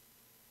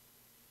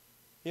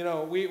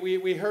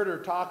 We heard her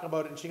talk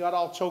about it, and she got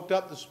all choked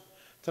up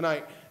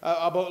tonight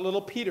about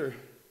little Peter.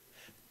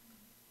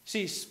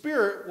 See,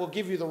 spirit will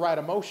give you the right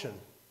emotion.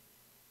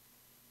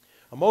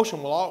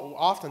 Emotion will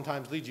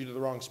oftentimes lead you to the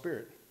wrong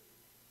spirit.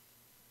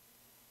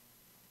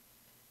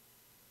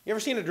 You ever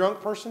seen a drunk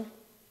person?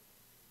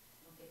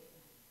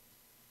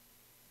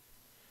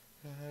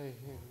 And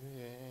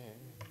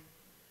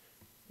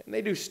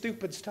they do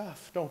stupid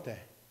stuff, don't they?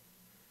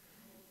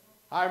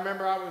 I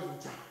remember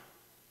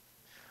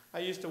I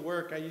used to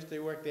work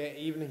the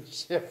evening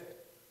shift.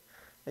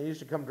 I used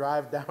to come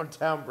drive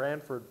downtown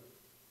Brantford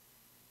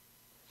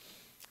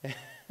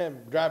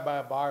and drive by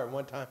a bar, and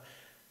one time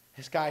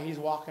this guy, he's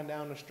walking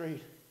down the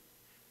street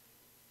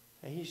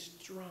and he's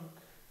drunk,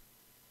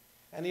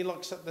 and he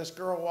looks at this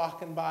girl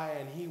walking by,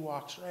 and he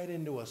walks right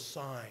into a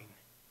sign.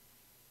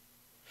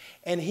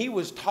 And he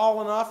was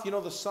tall enough,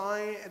 the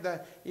sign,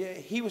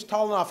 he was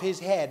tall enough, his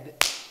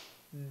head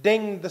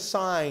dinged the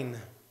sign.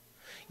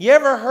 You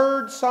ever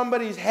heard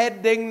somebody's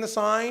head ding the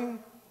sign?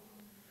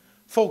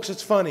 Folks,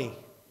 it's funny.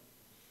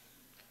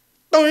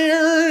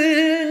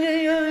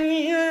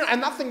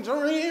 And nothing's.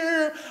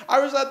 I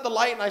was at the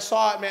light and I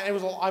saw it, man.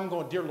 I'm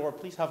going, dear Lord,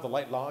 please have the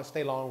light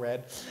stay long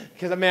red.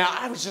 Because, man,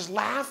 I was just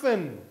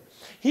laughing.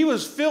 He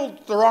was filled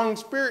with the wrong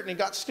spirit and he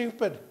got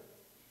stupid.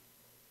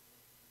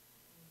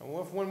 And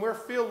when we're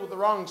filled with the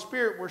wrong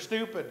spirit, we're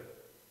stupid.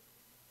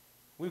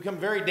 We become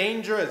very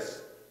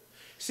dangerous.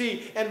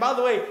 See, and by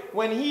the way,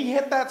 when he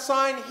hit that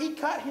sign, he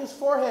cut his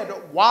forehead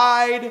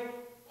wide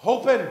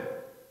open.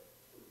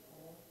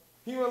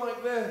 He went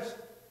like this.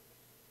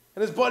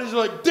 And his buddies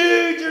were like,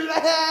 dude, you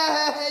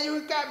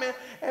got me.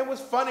 And it was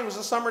funny. It was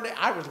a summer day.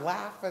 I was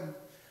laughing.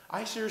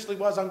 I seriously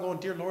was. I'm going,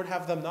 dear Lord,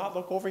 have them not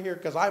look over here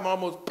because I'm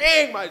almost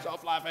peeing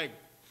myself laughing. It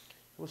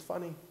was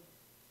funny.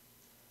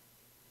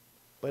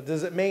 But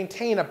does it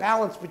maintain a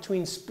balance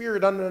between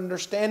spirit and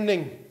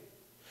understanding?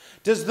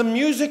 Does the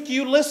music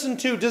you listen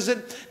to, does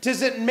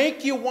it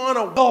make you want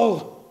to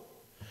go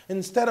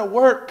instead of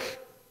work?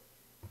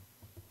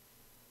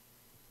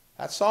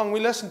 That song we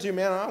listen to,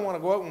 man, I want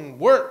to go out and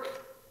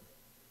work.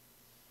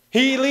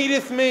 He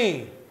leadeth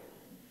me.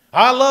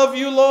 I love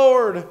you,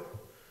 Lord.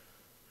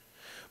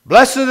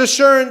 Blessed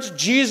assurance,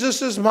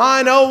 Jesus is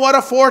mine. Oh, what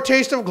a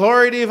foretaste of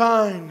glory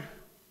divine.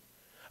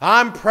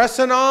 I'm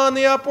pressing on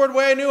the upward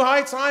way, new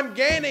heights I'm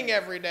gaining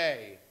every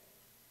day.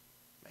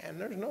 Man,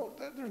 there's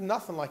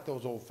nothing like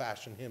those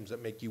old-fashioned hymns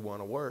that make you want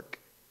to work.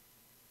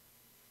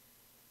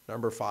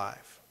 Number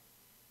 5.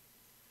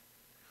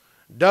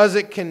 Does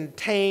it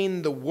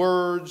contain the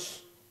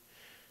words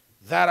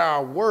that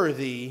are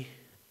worthy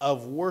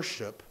of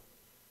worship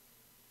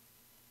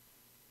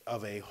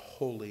of a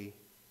holy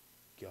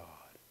God?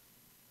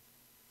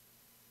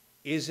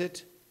 Is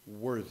it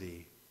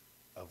worthy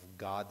of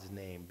God's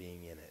name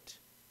being in it?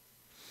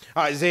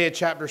 Isaiah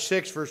chapter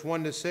 6, verse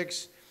 1 to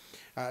 6.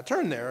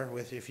 Turn there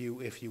with if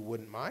you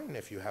wouldn't mind.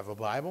 If you have a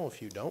Bible,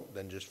 if you don't,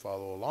 then just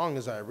follow along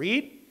as I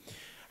read.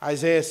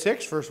 Isaiah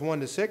 6, verse 1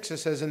 to 6, it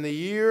says, In the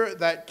year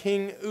that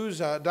King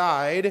Uzziah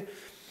died,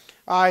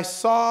 I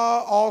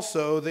saw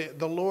also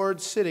the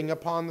Lord sitting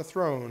upon the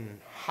throne,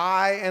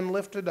 high and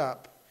lifted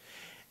up,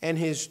 and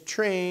his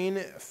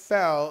train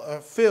filled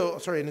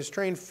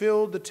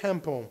the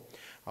temple.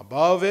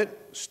 Above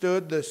it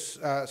stood the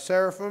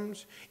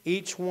seraphims.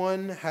 Each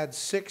one had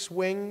 6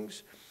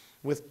 wings.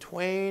 With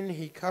twain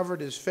he covered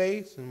his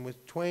face, and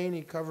with twain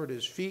he covered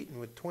his feet, and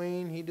with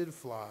twain he did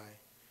fly.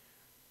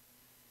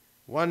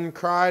 One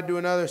cried to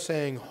another,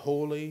 saying,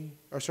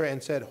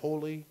 and said,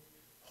 Holy,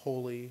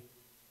 holy,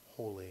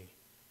 holy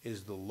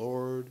is the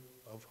Lord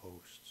of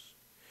hosts.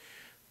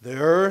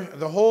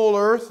 The whole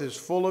earth is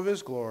full of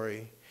his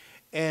glory.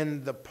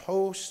 And the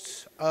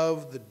posts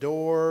of the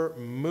door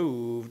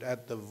moved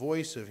at the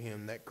voice of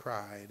him that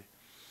cried.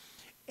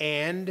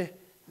 And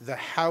the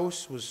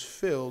house was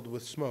filled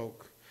with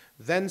smoke.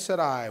 Then said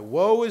I,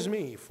 Woe is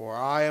me, for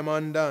I am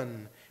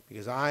undone,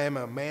 because I am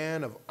a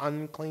man of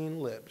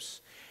unclean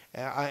lips.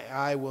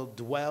 I will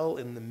dwell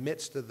in the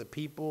midst of the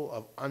people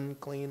of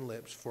unclean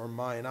lips, for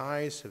mine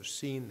eyes have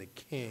seen the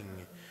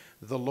King,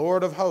 the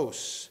Lord of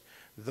hosts.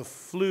 Then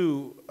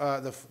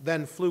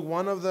flew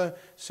one of the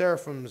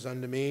seraphims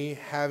unto me,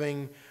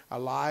 having a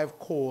live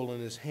coal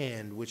in his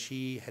hand, which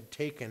he had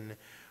taken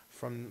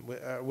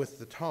with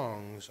the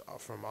tongs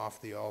from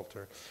off the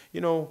altar.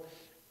 You know,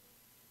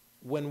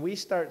 when we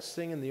start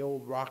singing the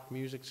old rock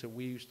music that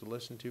we used to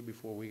listen to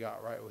before we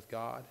got right with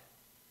God,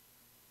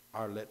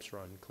 our lips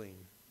run clean.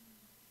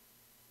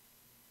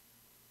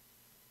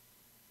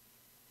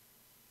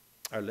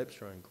 Our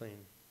lips run clean.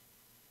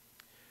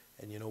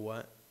 And you know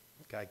what?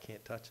 God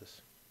can't touch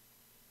us.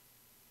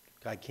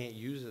 God can't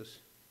use us.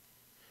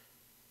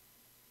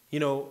 You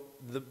know,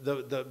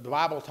 the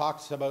Bible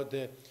talks about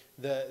that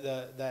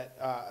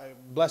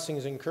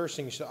blessings and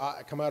cursings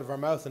come out of our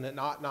mouth, and it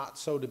not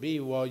so to be.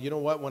 Well, you know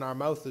what? When our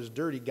mouth is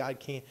dirty,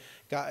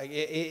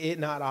 it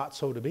not ought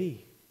so to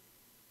be.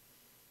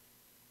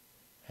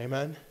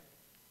 Amen.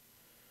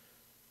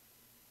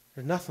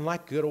 There's nothing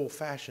like good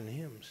old-fashioned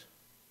hymns.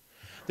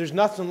 There's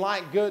nothing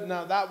like good.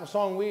 Now, that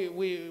song we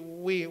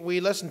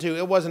listened to,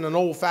 it wasn't an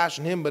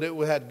old-fashioned hymn, but it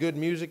had good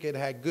music. It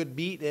had good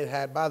beat. It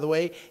had, by the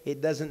way,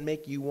 it doesn't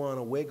make you want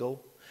to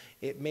wiggle.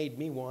 It made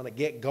me want to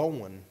get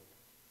going.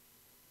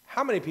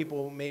 How many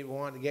people may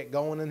want to get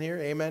going in here?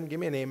 Amen. Give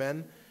me an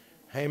amen.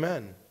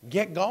 Amen.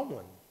 Get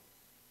going.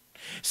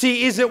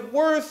 See, is it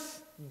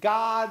worth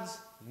God's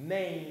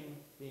name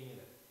being in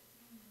it?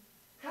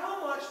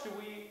 How much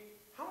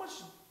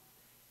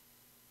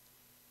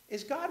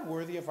is God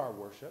worthy of our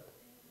worship?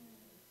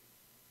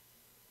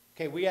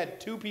 Okay, we had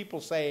 2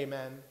 people say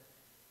amen.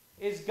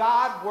 Is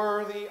God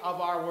worthy of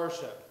our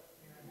worship?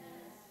 Yes.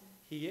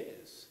 He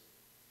is.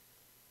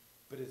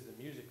 But is the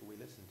music we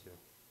listen to?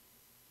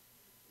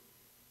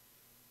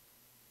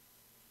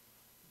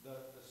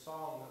 The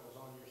song that was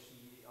on your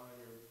CD, on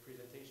your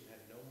presentation, had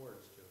no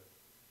words to it.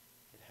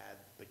 It had,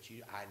 but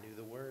I knew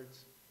the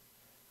words.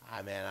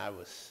 I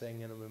was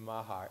singing them in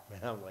my heart.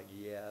 Man, I'm like,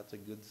 yeah, that's a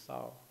good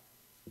song.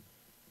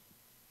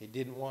 It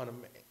didn't want to,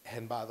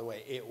 and by the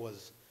way,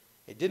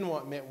 it didn't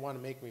want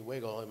to make me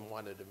wiggle.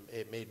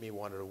 It made me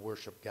want to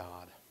worship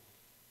God.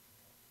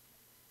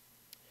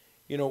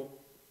 You know,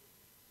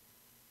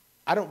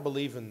 I don't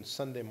believe in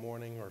Sunday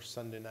morning or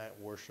Sunday night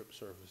worship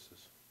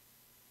services.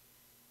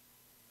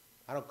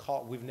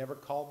 We've never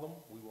called them.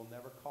 We will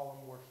never call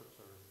them worship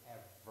service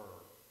ever.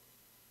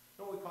 You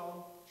know what we call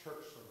them?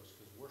 Church service,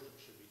 because worship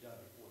should be done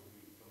before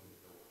you even come in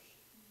the doors.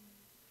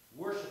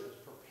 Worship is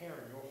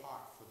preparing your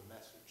heart for the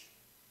message.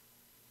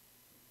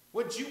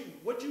 What'd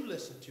you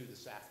listen to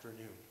this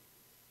afternoon?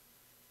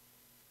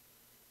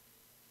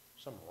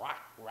 Some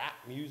rap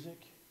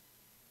music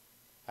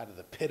out of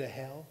the pit of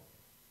hell?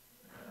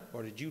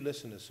 Or did you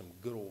listen to some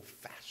good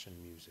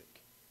old-fashioned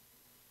music?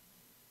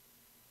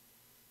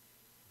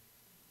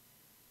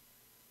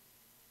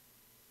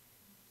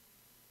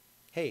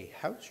 Hey,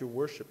 how's your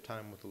worship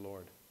time with the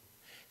Lord?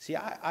 See,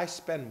 I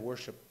spend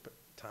worship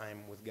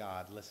time with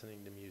God,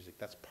 listening to music.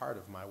 That's part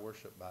of my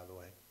worship, by the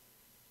way.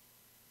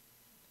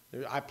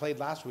 I played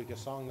last week a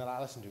song that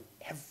I listen to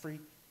every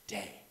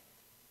day.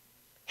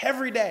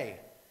 Every day.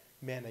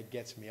 Man, it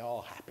gets me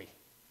all happy.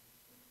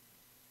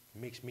 It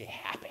makes me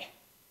happy.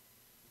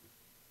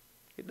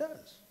 It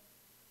does.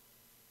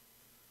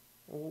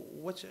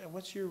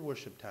 What's your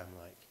worship time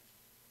like?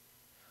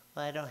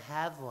 Well, I don't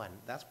have one.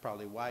 That's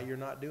probably why you're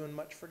not doing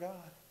much for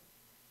God.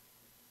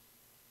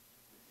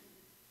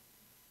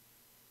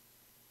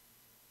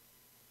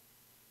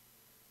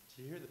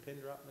 Did you hear the pin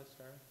drop, Miss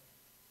Sarah?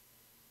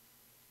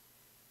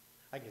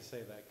 I can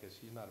say that because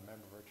she's not a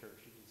member of our church.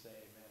 She can say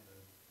amen.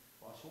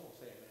 Well, she won't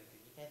say amen. You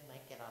guys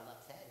might get all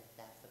upset and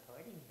stop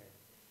supporting her.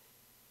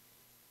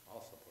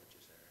 I'll support you,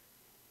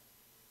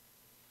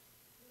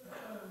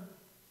 Sarah.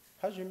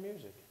 How's your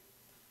music?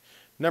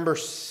 Number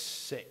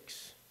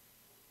 6.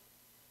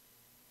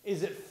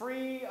 Is it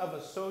free of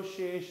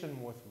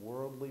association with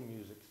worldly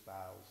music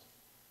styles?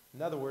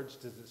 In other words,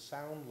 does it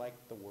sound like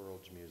the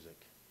world's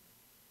music?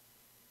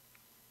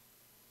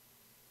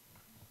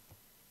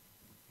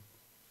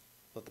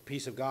 Let the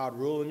peace of God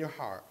rule in your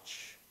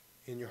hearts.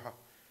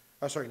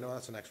 Oh, sorry, no,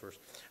 that's the next verse.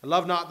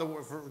 Love not the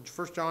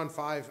 1 John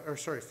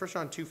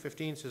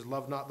 2:15 says,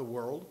 "Love not the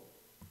world,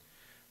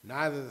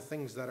 neither the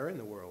things that are in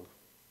the world.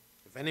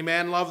 If any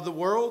man love the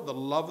world, the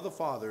love of the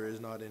Father is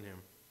not in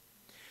him."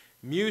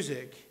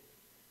 Music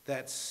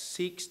that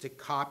seeks to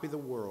copy the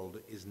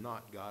world is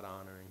not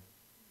God-honoring.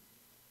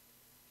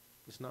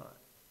 It's not.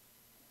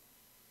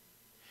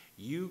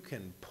 You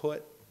can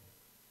put...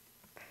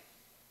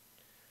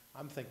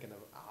 I'm thinking of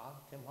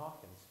Tim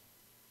Hawkins.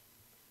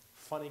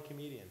 Funny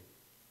comedian.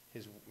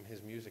 His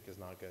music is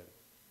not good.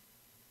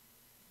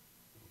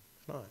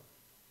 It's not.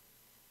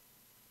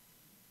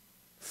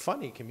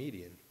 Funny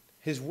comedian.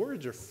 His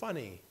words are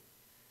funny,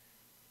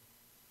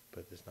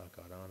 but it's not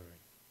God-honoring.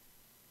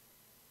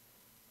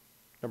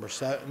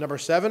 Number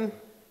 7,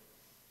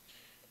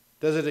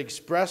 does it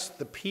express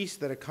the peace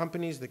that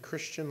accompanies the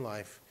Christian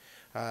life?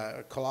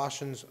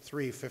 Colossians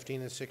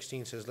 3:15 and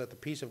 16 says, "Let the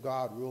peace of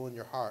God rule in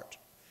your heart,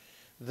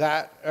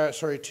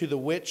 to the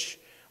which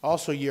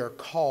also ye are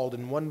called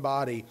in one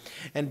body,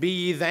 and be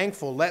ye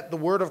thankful. Let the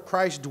word of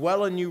Christ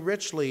dwell in you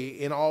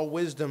richly in all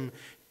wisdom,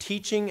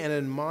 teaching and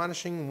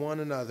admonishing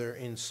one another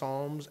in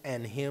psalms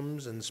and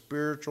hymns and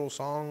spiritual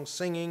songs,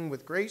 singing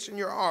with grace in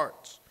your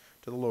hearts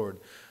to the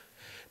Lord."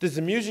 Does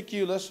the music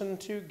you listen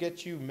to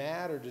get you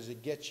mad, or does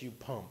it get you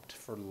pumped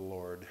for the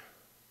Lord?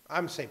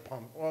 I'm saying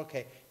pumped. Well,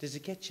 okay. Does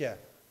it get you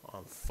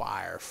on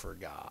fire for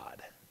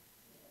God?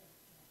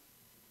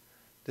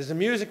 Does the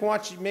music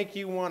make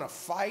you want to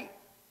fight,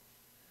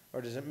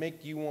 or does it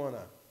make you want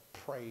to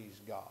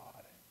praise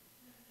God?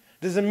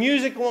 Does the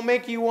music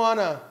make you want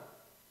to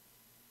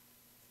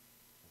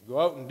go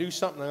out and do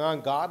something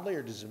ungodly,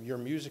 or does your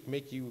music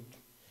make you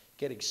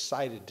get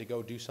excited to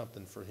go do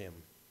something for Him?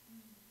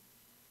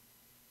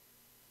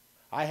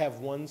 I have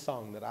one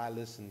song that I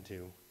listen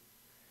to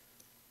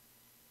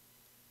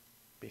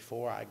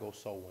before I go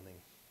soul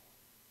winning.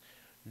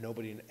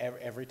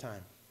 Every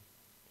time.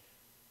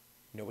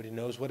 Nobody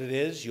knows what it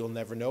is. You'll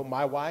never know.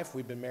 My wife,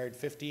 we've been married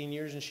 15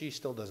 years, and she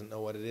still doesn't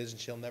know what it is, and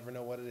she'll never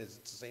know what it is.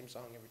 It's the same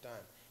song every time.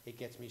 It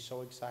gets me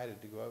so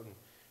excited to go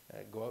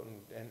out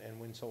and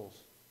win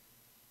souls.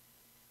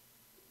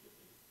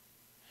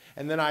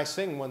 And then I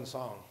sing one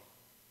song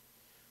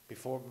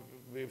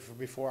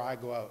before I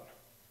go out,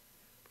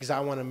 because I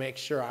want to make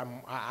sure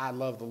I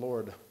love the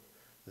Lord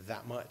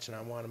that much, and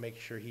I want to make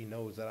sure He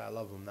knows that I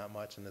love Him that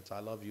much, and it's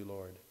 "I love you,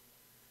 Lord.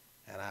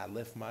 And I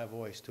lift my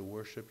voice to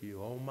worship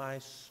you. Oh, my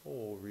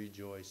soul,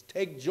 rejoice.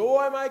 Take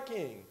joy, my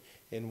King,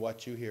 in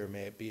what you hear.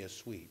 May it be a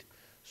sweet,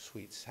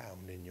 sweet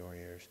sound in your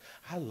ears."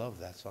 I love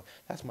that song.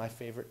 That's my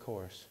favorite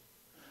chorus.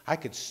 I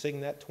could sing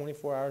that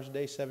 24 hours a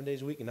day, 7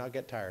 days a week, and not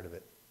get tired of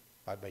it.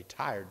 I'd be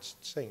tired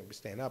singing, be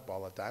staying up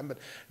all the time, but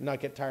not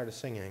get tired of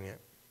singing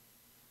it.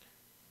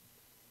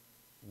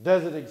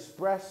 Does it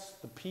express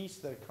the peace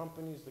that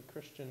accompanies the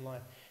Christian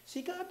life?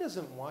 See, God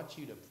doesn't want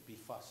you to be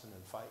fussing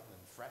and fighting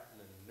and fretting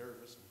and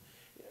nervous.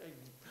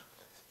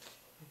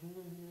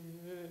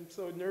 I'm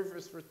so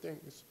nervous for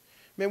things.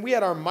 Man, we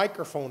had our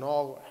microphone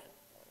all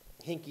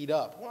hinkied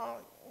up.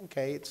 Well,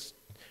 okay, is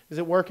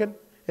it working?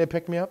 It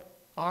picked me up?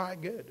 All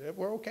right, good.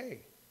 We're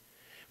okay.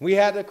 We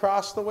had to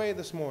cross the way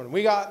this morning.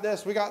 We got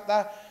this, we got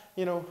that,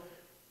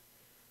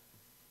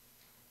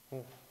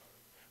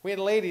 We had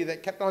a lady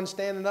that kept on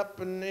standing up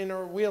in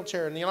her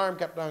wheelchair, and the alarm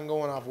kept on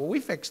going off. Well, we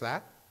fixed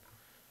that.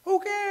 Who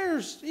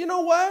cares? You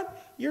know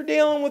what? You're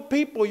dealing with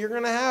people. You're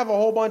going to have a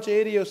whole bunch of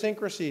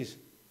idiosyncrasies.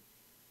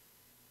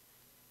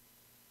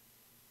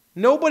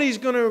 Nobody's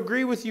going to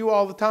agree with you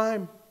all the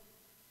time.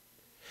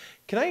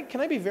 Can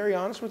I be very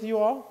honest with you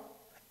all?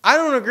 I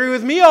don't agree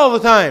with me all the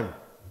time.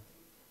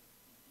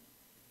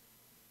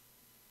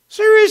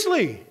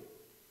 Seriously.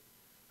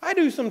 I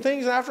do some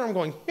things after I'm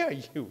going, yeah,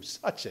 you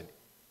such an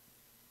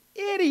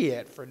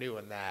idiot for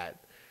doing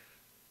that.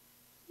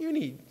 You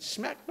need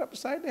smacked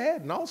upside the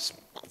head, and I'll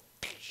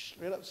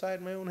straight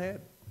upside my own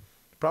head.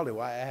 Probably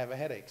why I have a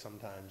headache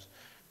sometimes.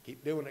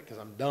 keep doing it because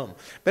I'm dumb.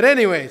 But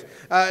anyways,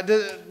 what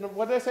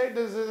did I say?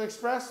 Does it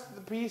express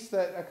the peace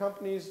that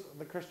accompanies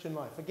the Christian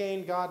life?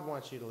 Again, God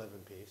wants you to live in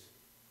peace.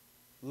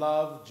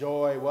 Love,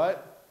 joy,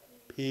 what?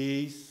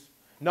 Peace.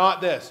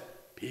 Not this.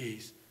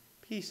 Peace.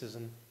 Peace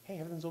isn't, hey,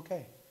 everything's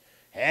okay.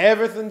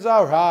 Everything's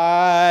all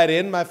right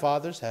in my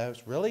Father's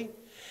house. Really?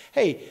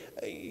 Hey,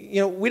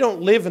 we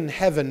don't live in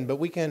heaven, but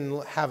we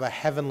can have a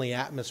heavenly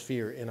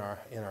atmosphere in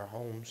our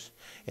homes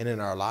and in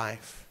our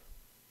life.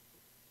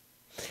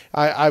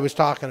 I was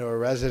talking to a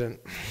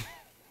resident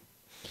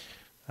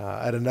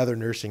at another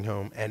nursing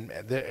home, and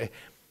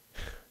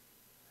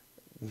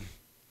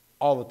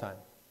all the time,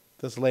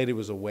 this lady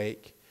was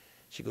awake.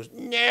 She goes,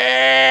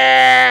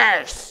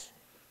 "Nurse!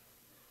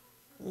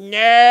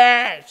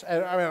 Nurse!"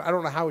 I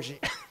don't know how she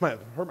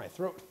hurt my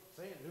throat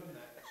saying doing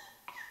that.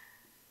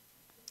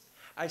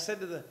 I said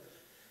to the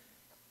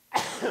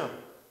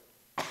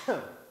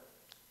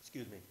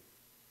excuse me.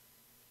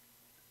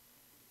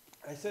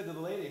 I said to the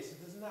lady, I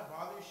said, "Doesn't that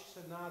bother you?" She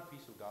said, "No, the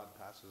peace of God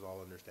passes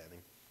all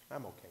understanding."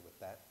 I'm okay with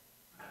that.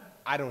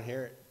 I don't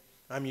hear it.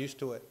 I'm used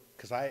to it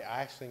because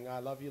I sing, "I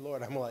love you,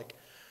 Lord." I'm like,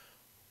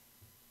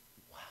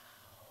 wow.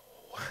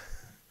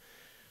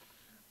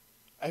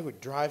 It would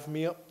drive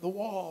me up the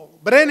wall.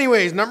 But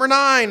anyways, number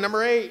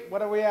 8.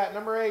 What are we at?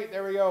 Number 8.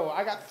 There we go.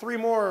 I got 3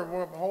 more.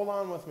 Hold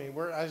on with me.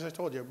 As I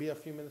told you, it'll be a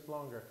few minutes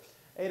longer.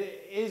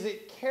 Is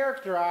it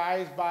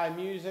characterized by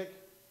music?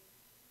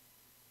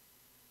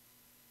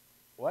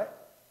 What?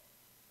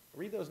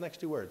 Read those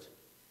next 2 words.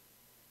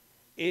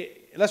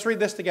 Let's read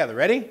this together.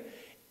 Ready?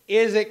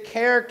 Is it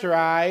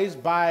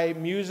characterized by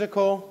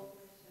musical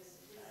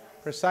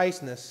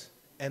preciseness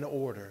and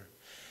order?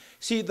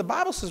 See, the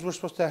Bible says we're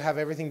supposed to have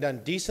everything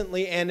done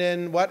decently and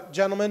in what,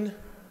 gentlemen?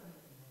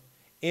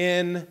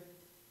 In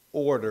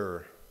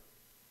order.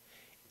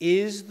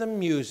 Is the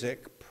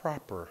music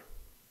proper?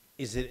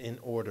 Is it in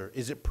order?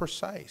 Is it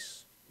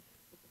precise?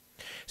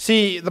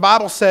 See, the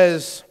Bible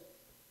says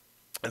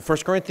in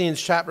 1 Corinthians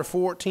chapter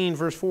 14,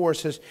 verse 4, it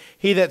says,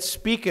 "He that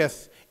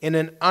speaketh in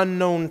an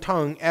unknown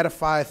tongue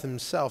edifieth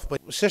himself."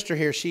 But sister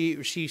here,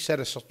 she said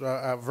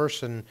a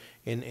verse in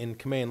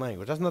Khmer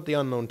language. That's not the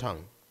unknown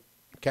tongue.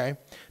 Okay?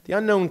 The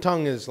unknown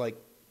tongue is like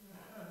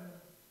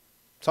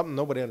something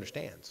nobody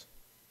understands.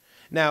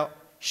 Now,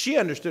 she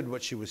understood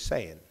what she was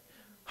saying.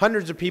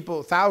 Hundreds of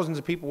people, thousands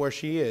of people where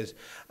she is.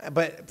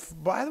 But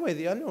by the way,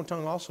 the unknown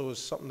tongue also is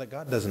something that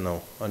God doesn't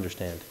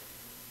understand.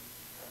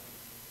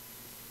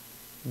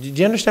 Do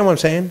you understand what I'm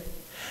saying?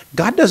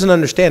 God doesn't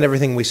understand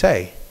everything we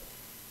say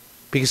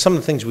because some of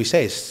the things we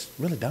say is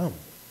really dumb.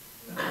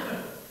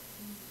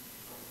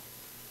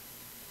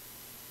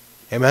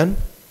 Amen?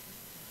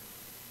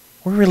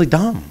 We're really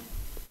dumb.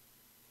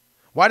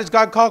 Why does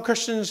God call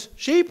Christians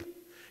sheep?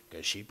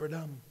 Because sheep are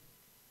dumb.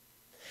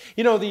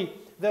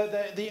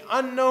 The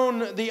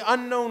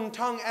unknown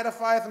tongue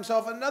edifieth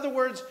himself. In other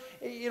words,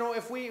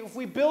 if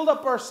we build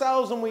up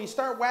ourselves and we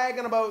start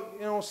wagging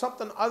about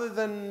something other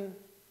than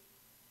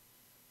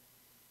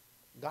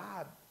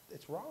God,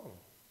 it's wrong.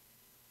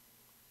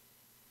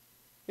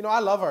 I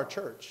love our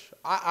church.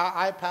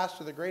 I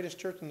pastor the greatest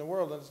church in the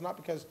world, and it's not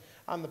because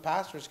I'm the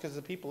pastor, it's because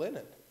of the people in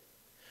it.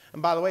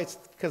 And by the way, it's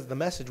because of the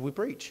message we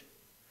preach.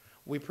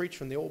 We preach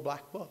from the old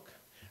black book.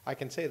 I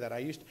can say that. I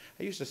used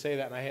to say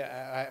that,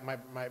 and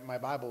my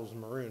Bible is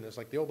maroon. It's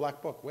like the old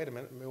black book. Wait a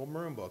minute, the old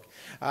maroon book.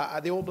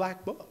 The old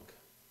black book.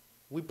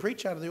 We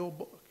preach out of the old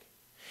book.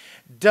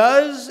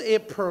 Is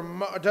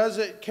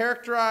it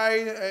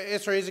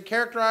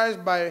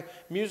characterized by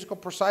musical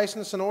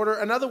preciseness and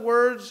order? In other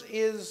words,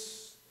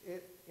 is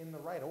it in the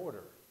right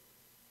order?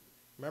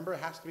 Remember, it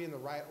has to be in the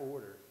right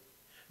order.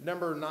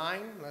 Number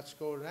 9, let's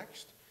go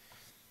next.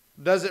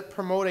 Does it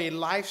promote a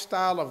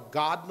lifestyle of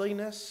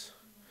godliness,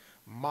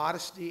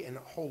 modesty, and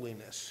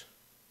holiness?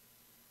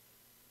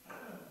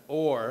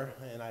 Or,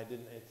 and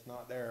it's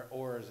not there,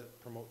 or does it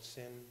promote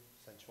sin,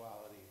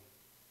 sensuality?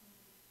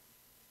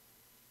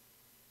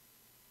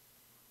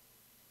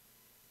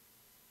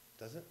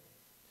 Does it?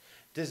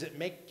 Does it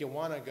make you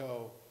want to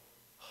go,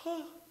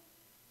 huh?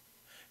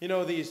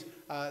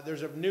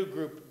 There's a new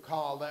group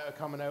called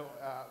coming out.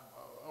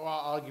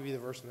 I'll give you the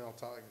verse and then I'll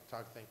talk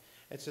thing.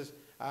 It says,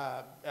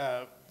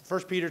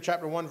 1 Peter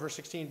chapter 1, verse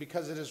 16,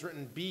 "Because it is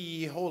written, Be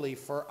ye holy,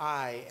 for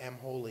I am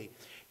holy."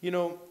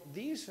 All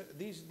these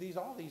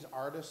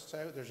artists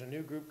out, there's a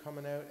new group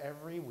coming out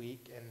every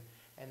week,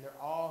 and they're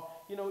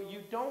all,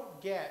 you don't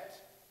get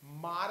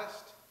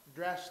modest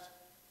dressed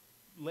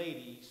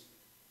ladies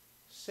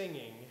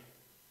singing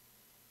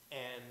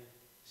and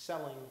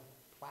selling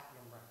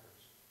platinum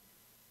records.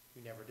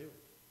 You never do.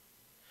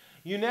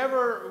 You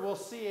never will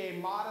see a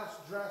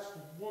modest dressed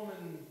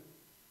woman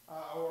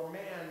or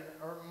man,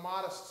 or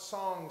modest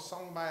songs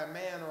sung by a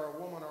man or a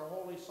woman, or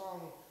holy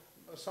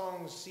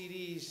songs,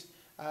 CDs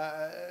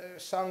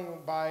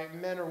sung by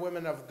men or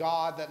women of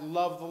God that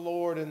love the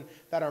Lord and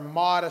that are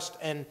modest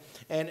and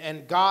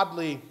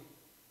godly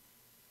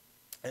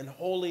and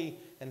holy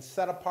and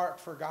set apart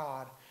for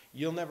God.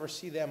 You'll never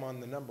see them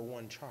on the number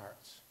 1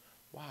 charts.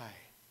 Why?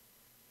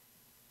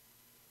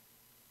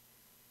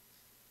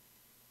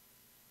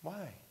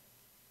 Why?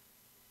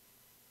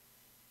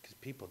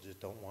 people just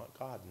don't want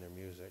God in their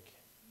music.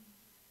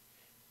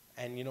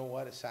 And you know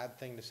what? A sad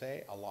thing to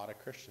say, a lot of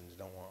Christians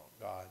don't want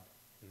God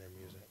in their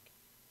music.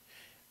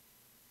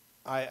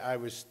 I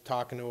was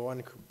talking to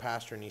one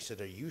pastor, and he said,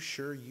 "Are you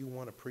sure you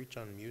want to preach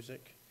on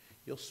music?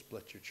 You'll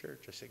split your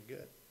church." I said,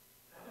 "Good.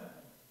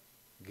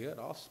 Good,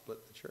 I'll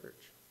split the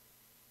church."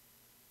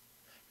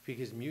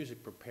 Because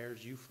music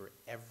prepares you for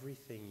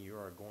everything you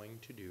are going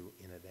to do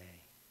in a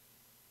day.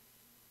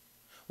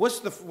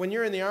 When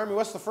you're in the army,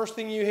 what's the first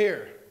thing you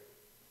hear?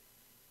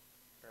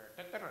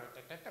 And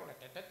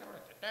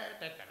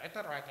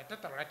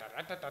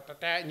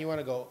you want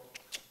to go,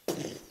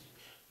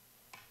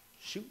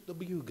 shoot the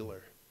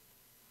bugler.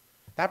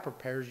 That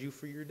prepares you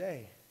for your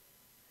day.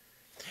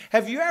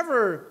 Have you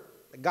ever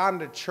gone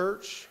to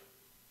church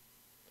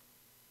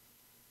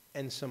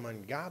and some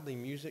ungodly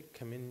music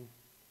come into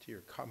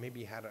your car? Maybe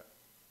you had a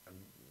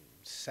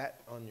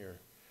set on your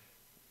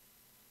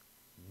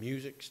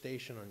music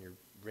station on your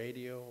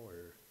radio,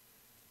 or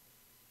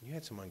you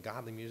had some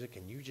ungodly music,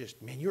 and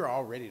you're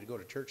all ready to go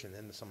to church, and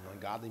then some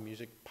ungodly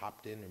music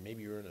popped in, or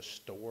maybe you were in a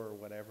store or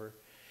whatever,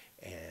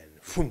 and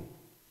boom,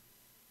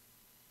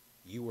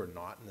 you were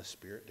not in the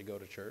spirit to go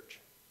to church.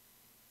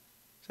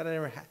 Has that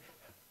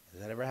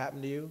ever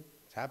happened to you?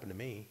 It's happened to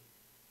me.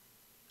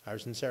 I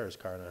was in Sarah's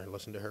car, and I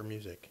listened to her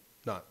music.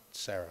 Not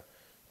Sarah,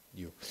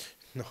 you.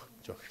 No,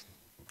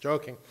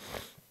 joking.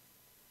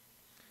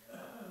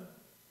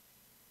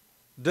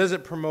 Does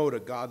it promote a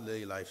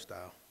godly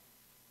lifestyle?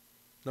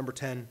 Number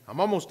 10, I'm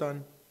almost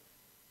done.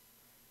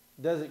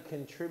 Does it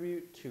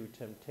contribute to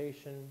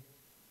temptation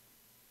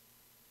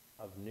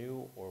of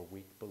new or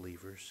weak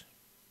believers?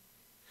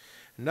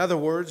 In other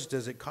words,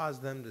 does it cause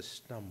them to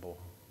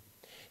stumble?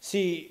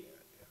 See,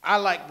 I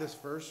like this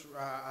verse,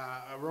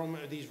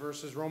 these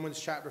verses, Romans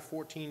chapter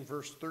 14,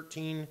 verse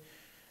 13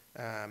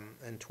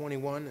 and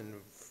 21,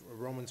 and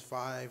Romans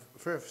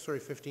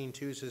 15,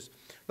 2 says,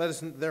 "Let us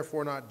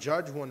therefore not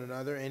judge one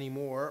another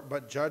anymore,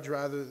 but judge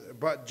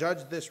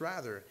this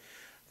rather,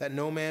 that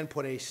no man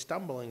put a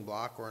stumbling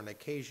block or an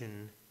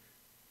occasion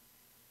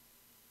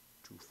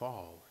to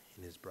fall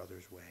in his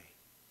brother's way."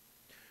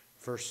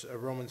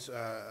 Romans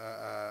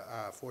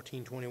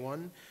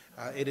 14:21,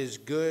 "It is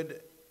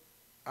good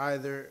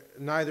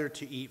neither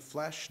to eat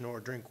flesh,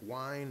 nor drink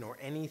wine, nor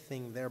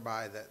anything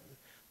thereby that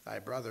thy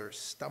brother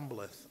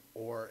stumbleth,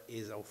 or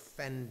is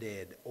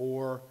offended,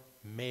 or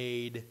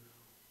made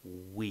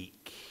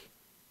weak."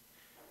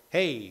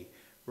 Hey,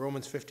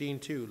 Romans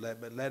 15:2,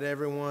 let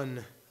every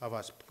one of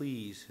us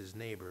please his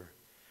neighbor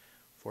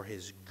for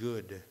his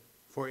good,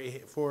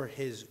 for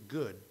his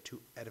good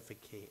to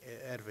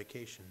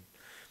edification.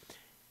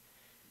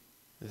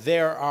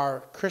 There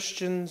are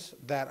Christians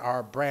that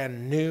are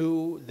brand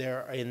new.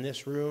 They're in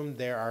this room.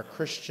 There are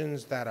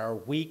Christians that are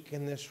weak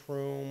in this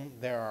room.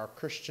 There are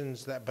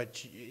Christians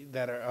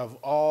that are of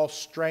all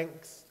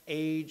strength,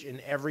 age,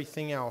 and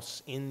everything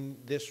else in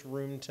this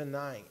room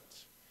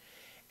tonight.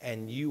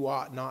 And you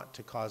ought not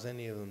to cause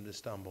any of them to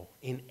stumble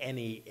in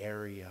any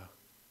area.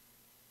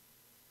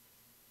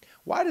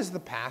 Why does the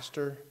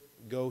pastor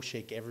go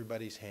shake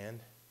everybody's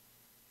hand?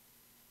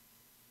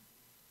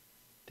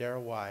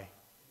 Darryl, why?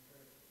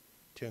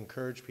 To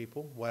encourage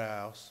people. What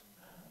else?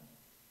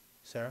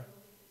 Sarah?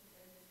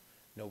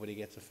 Nobody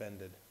gets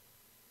offended.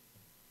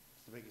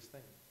 It's the biggest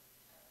thing.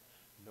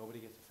 Nobody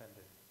gets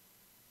offended.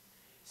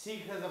 See,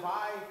 because if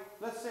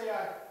let's say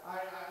I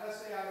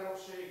don't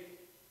shake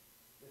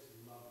this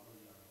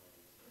lovely young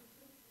lady.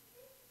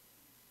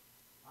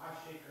 I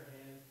shake her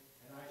hand,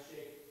 and I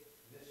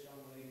shake this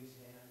young lady's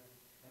hand,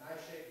 and I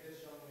shake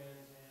this young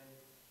man's hand,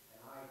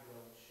 and I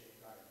don't shake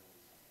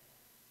Irene's hand.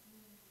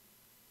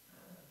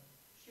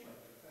 She might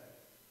get offended.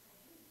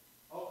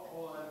 Oh,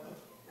 hold on.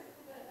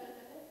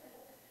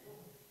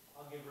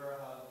 I'll give her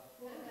a hug.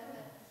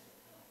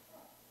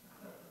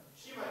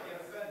 She might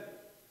get offended.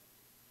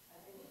 I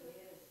think she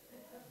is.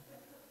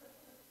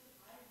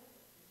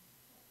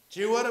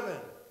 She would have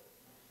been.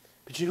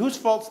 But whose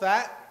fault's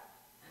that?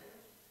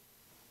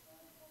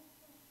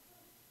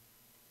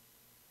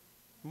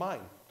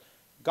 Mine.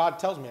 God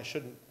tells me I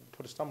shouldn't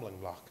put a stumbling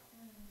block.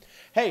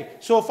 Hey,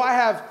 so if I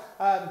have,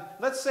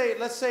 let's say,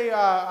 by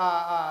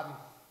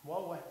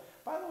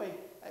the way,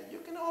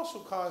 you can also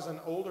cause an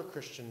older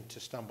Christian to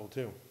stumble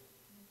too.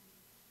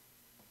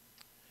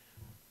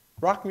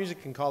 Rock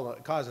music can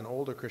cause an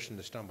older Christian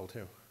to stumble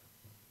too.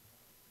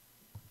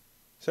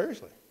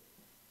 Seriously.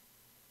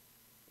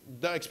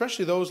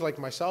 Especially those like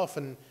myself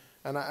and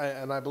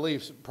I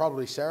believe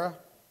probably Sarah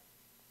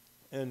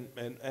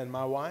and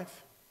my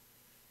wife.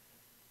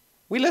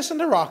 We listened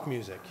to rock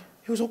music.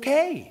 It was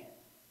okay.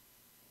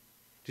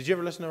 Did you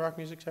ever listen to rock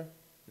music, Sarah?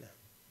 No.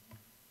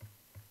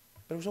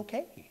 But it was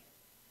okay.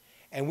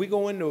 And we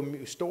go into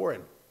a store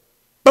and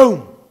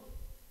boom!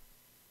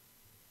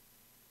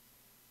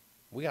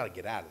 We got to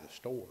get out of the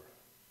store.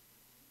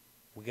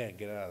 We got to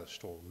get out of the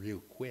store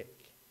real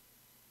quick.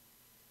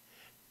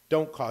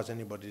 Don't cause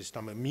anybody to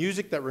stumble.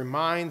 Music that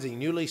reminds a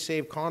newly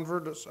saved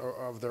convert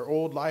of their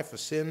old life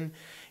of sin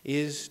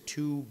is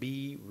to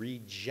be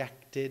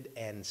rejected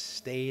and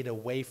stayed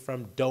away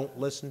from. Don't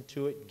listen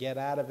to it. Get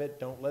out of it.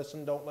 Don't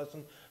listen. Don't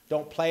listen.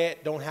 Don't play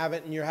it. Don't have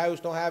it in your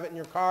house. Don't have it in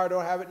your car.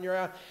 Don't have it in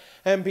your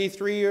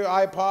MP3 or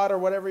iPod or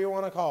whatever you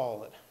want to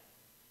call it.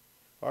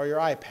 Or your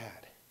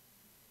iPad,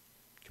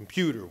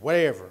 computer,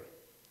 whatever.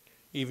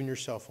 Even your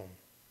cell phone.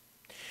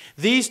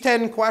 These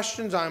 10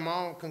 questions I'm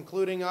all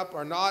concluding up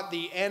are not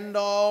the end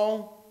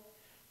all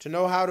to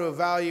know how to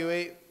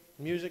evaluate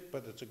music,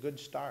 but it's a good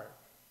start.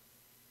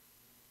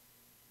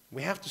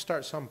 We have to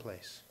start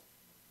someplace.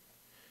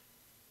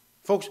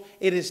 Folks,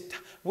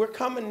 we're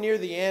coming near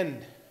the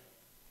end.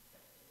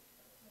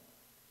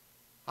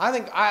 I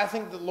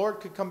think the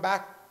Lord could come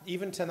back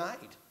even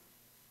tonight.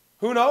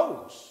 Who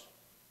knows?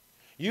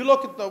 You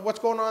look at what's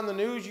going on in the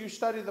news, you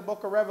study the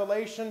book of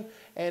Revelation,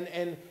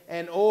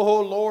 and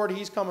oh Lord,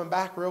 he's coming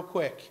back real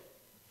quick.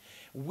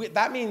 Does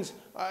that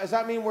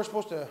mean we're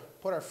supposed to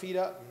put our feet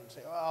up and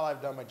say, well,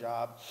 I've done my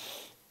job,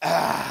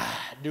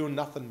 doing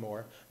nothing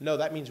more? No,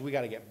 that means we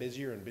got to get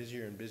busier and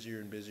busier and busier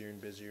and busier and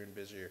busier and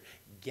busier.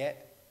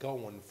 Get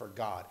going for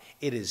God.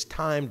 It is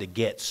time to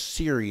get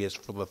serious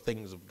for the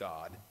things of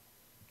God.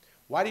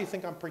 Why do you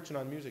think I'm preaching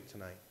on music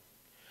tonight?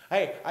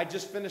 Hey, I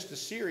just finished a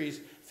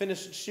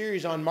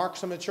series on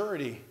marks of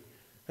maturity.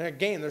 And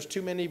again, there's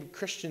too many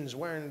Christians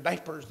wearing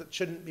diapers that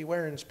shouldn't be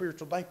wearing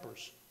spiritual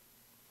diapers.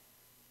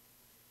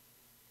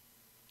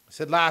 I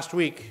said last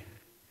week,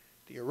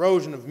 the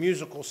erosion of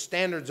musical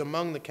standards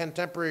among the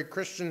contemporary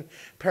Christian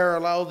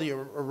parallel the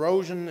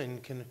erosion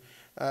and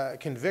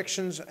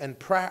convictions and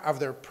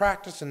of their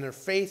practice and their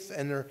faith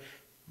and their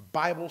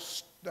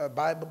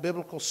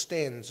biblical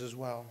stands as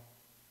well.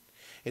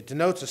 It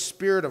denotes a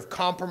spirit of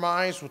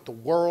compromise with the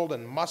world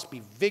and must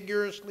be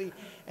vigorously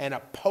and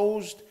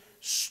opposed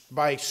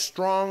by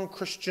strong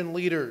Christian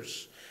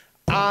leaders.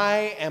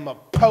 I am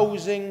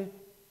opposing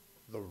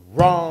the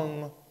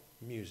wrong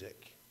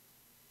music.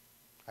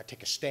 I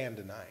take a stand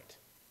tonight.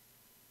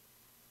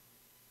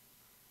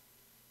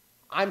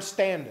 I'm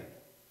standing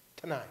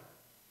tonight.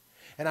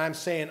 And I'm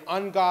saying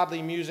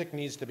ungodly music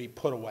needs to be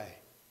put away.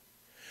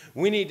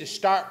 We need to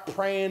start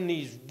praying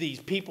these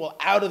people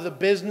out of the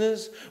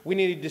business. We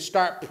need to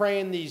start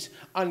praying these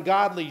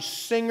ungodly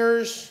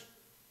singers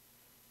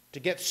to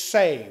get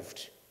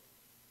saved.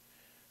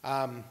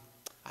 I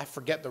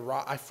forget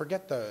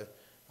the.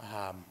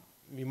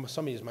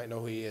 Some of you might know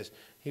who he is.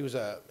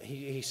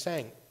 He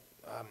sang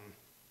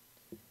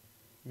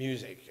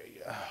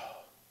music.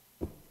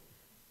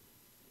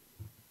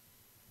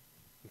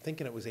 I'm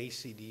thinking it was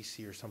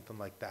AC/DC or something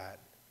like that,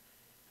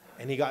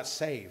 and he got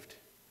saved.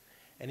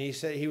 And he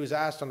said he was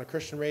asked on a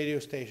Christian radio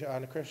station,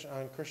 on an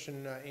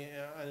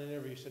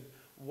interview. He said,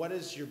 "What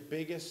is your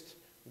biggest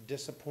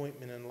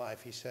disappointment in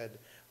life?" He said,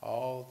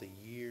 "All the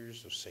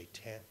years of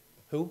Satan."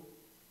 Who?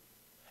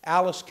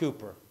 Alice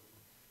Cooper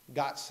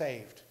got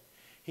saved.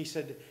 He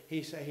said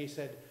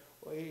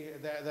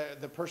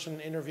the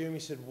person interviewing him, he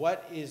said,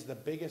 "What is the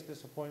biggest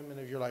disappointment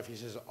of your life?" He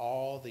says,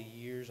 "All the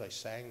years I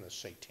sang the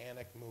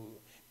satanic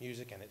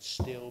music, and it's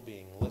still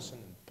being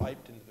listened and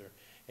piped into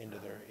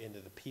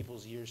the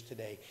people's ears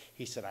today."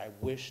 He said, "I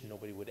wish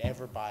nobody would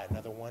ever buy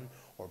another one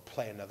or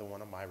play another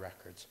one of my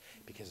records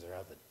because they're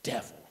of the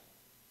devil."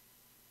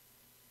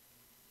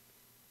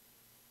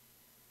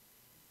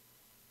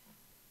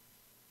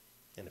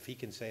 And if he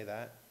can say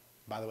that,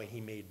 by the way, he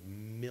made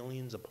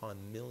millions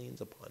upon millions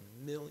upon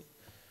millions,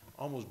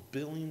 almost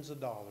billions of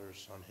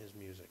dollars on his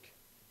music.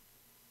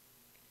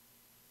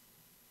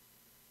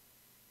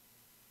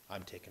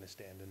 I'm taking a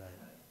stand tonight.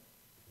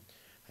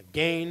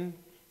 Again,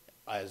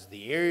 as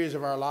the areas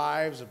of our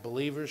lives of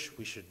believers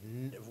we should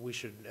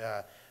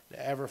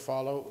ever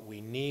follow,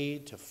 we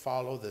need to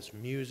follow this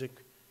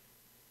music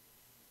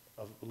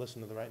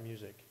listen to the right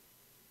music.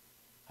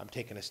 I'm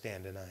taking a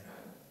stand tonight.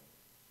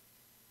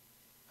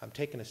 I'm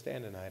taking a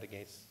stand tonight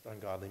against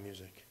ungodly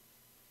music.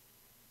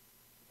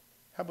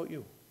 How about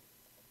you?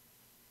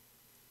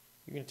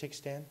 You're going to take a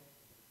stand?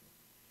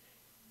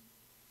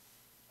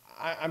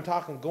 I'm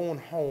talking going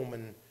home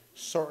and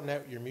sorting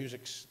out your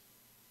music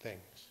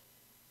things.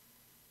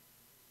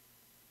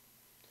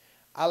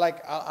 I like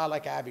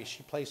Abby.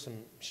 She plays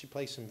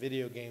some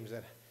video games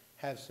that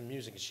have some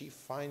music, and she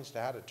finds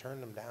out how to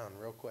turn them down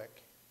real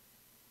quick.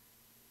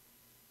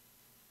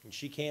 And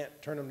she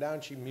can't turn them down,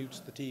 she mutes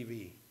the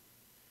TV.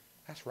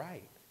 That's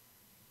right.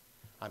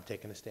 I'm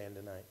taking a stand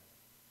tonight.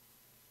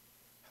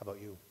 How about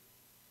you?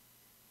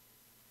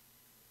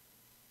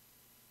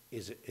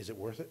 Is it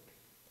worth it?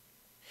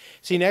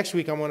 See, next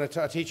week I want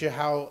to teach you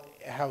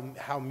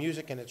how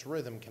music and its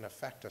rhythm can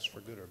affect us for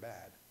good or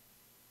bad.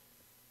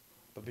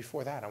 But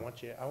before that, I'm going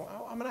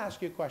to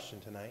ask you a question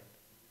tonight.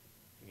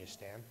 You can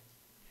stand.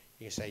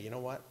 You can say, you know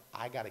what?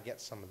 I got to get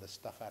some of this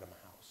stuff out of my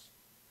house.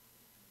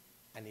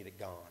 I need it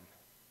gone.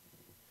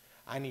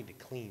 I need to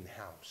clean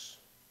house.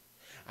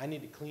 I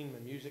need to clean my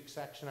music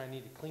section. I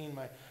need to clean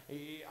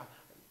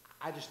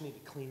I just need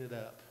to clean it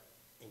up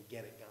and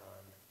get it gone.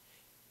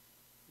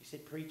 You say,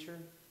 preacher,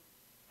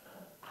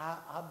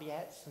 I'll be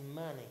at some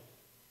money.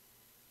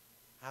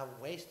 I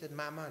wasted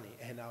my money.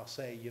 And I'll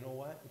say, you know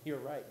what? You're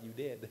right, you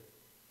did.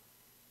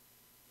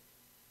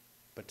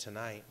 But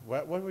tonight,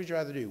 what would you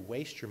rather do?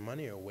 Waste your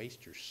money or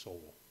waste your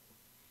soul?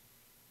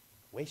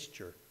 Waste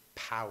your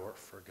power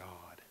for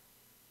God.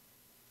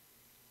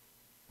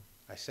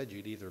 I said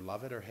you'd either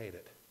love it or hate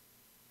it.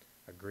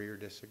 Agree or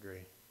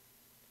disagree.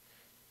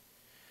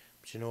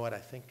 But you know what? I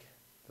think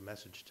the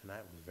message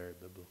tonight was very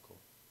biblical.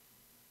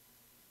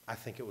 I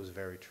think it was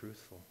very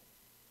truthful.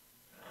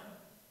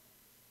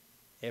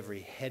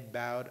 Every head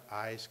bowed,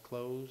 eyes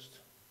closed.